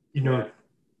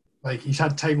 Like he's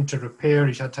had time to repair,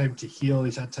 he's had time to heal,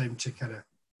 he's had time to kind of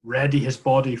ready his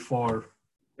body for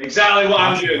exactly what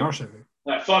I'm doing.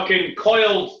 That fucking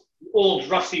coiled old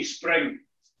rusty spring.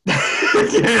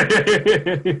 Ready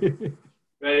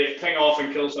to ping off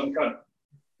and kill some cunt.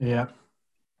 Yeah.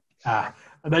 A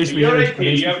nice you're right,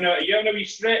 Pete. You have no wee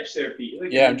stretch there, Pete.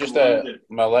 Yeah, I'm just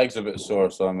my leg's a bit sore,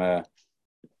 so I'm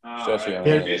stretching.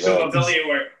 It's some ability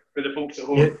work for the folks at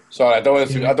home. Yeah. Sorry, I don't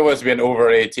want it to be an over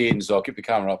 18, so I'll keep the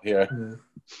camera up here.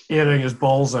 Airing his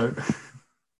balls out.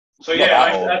 So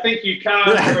yeah, I think you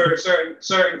can for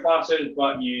certain classes,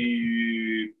 but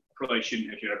you probably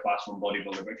shouldn't if you're a class 1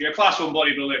 bodybuilder. But if you're a class 1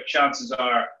 bodybuilder, chances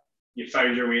are you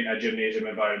found your way in a gymnasium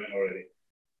environment already.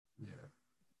 Yeah.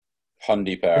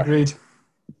 Hundy pair. Agreed.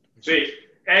 Sweet.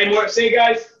 Any more to say,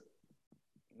 guys?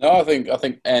 No, I think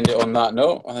end it on that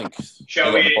note. I think.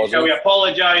 Shall we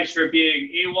apologise for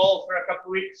being AWOL for a couple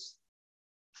of weeks?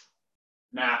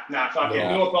 Nah, fuck it.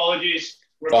 No apologies.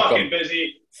 We're fucking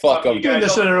busy. Fuck them. Doing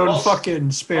this in our own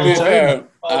fucking spare time.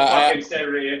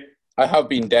 I have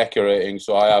been decorating,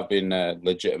 so I have been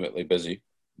legitimately busy.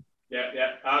 Yeah.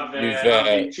 I've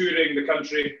been touring the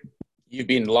country. You've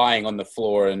been lying on the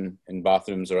floor in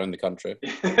bathrooms around the country.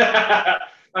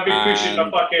 I've been pushing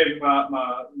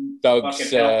my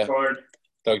Doug's cord.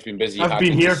 Doug's been busy I've hacking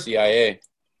been here. the CIA.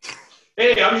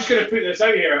 Hey, I'm just going to put this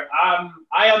out here.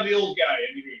 I am the old guy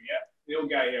in the room, yeah? The old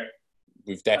guy here.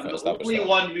 We've definitely established that. I'm the only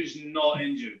one who's not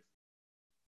injured.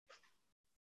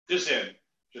 Just saying.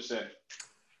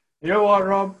 You know what,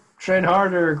 Rob? Train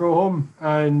harder or go home.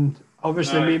 And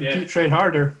obviously me and Pete train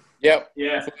harder. Yep.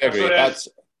 Yeah. I agree.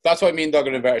 That's why me and Doug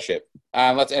are in better shape.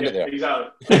 And let's end it there.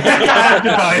 Exactly.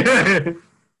 Goodbye.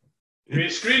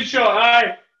 Screenshot,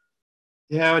 hi.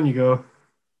 Yeah, on you go.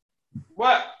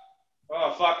 What?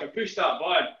 Oh, fuck, I pushed that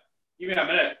button. Give me a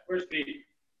minute. Where's Pete?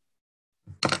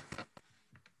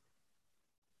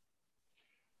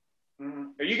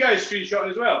 Are you guys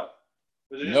screenshotting as well?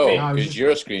 No, because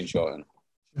you're screenshotting.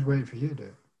 Just waiting for you to do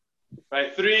it.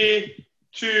 Right, 3,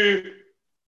 2.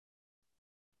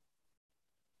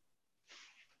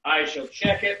 I shall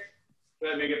check it.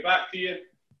 Let me get back to you.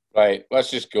 Right, let's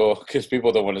just go because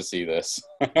people don't want to see this.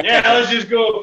 Yeah, let's just go.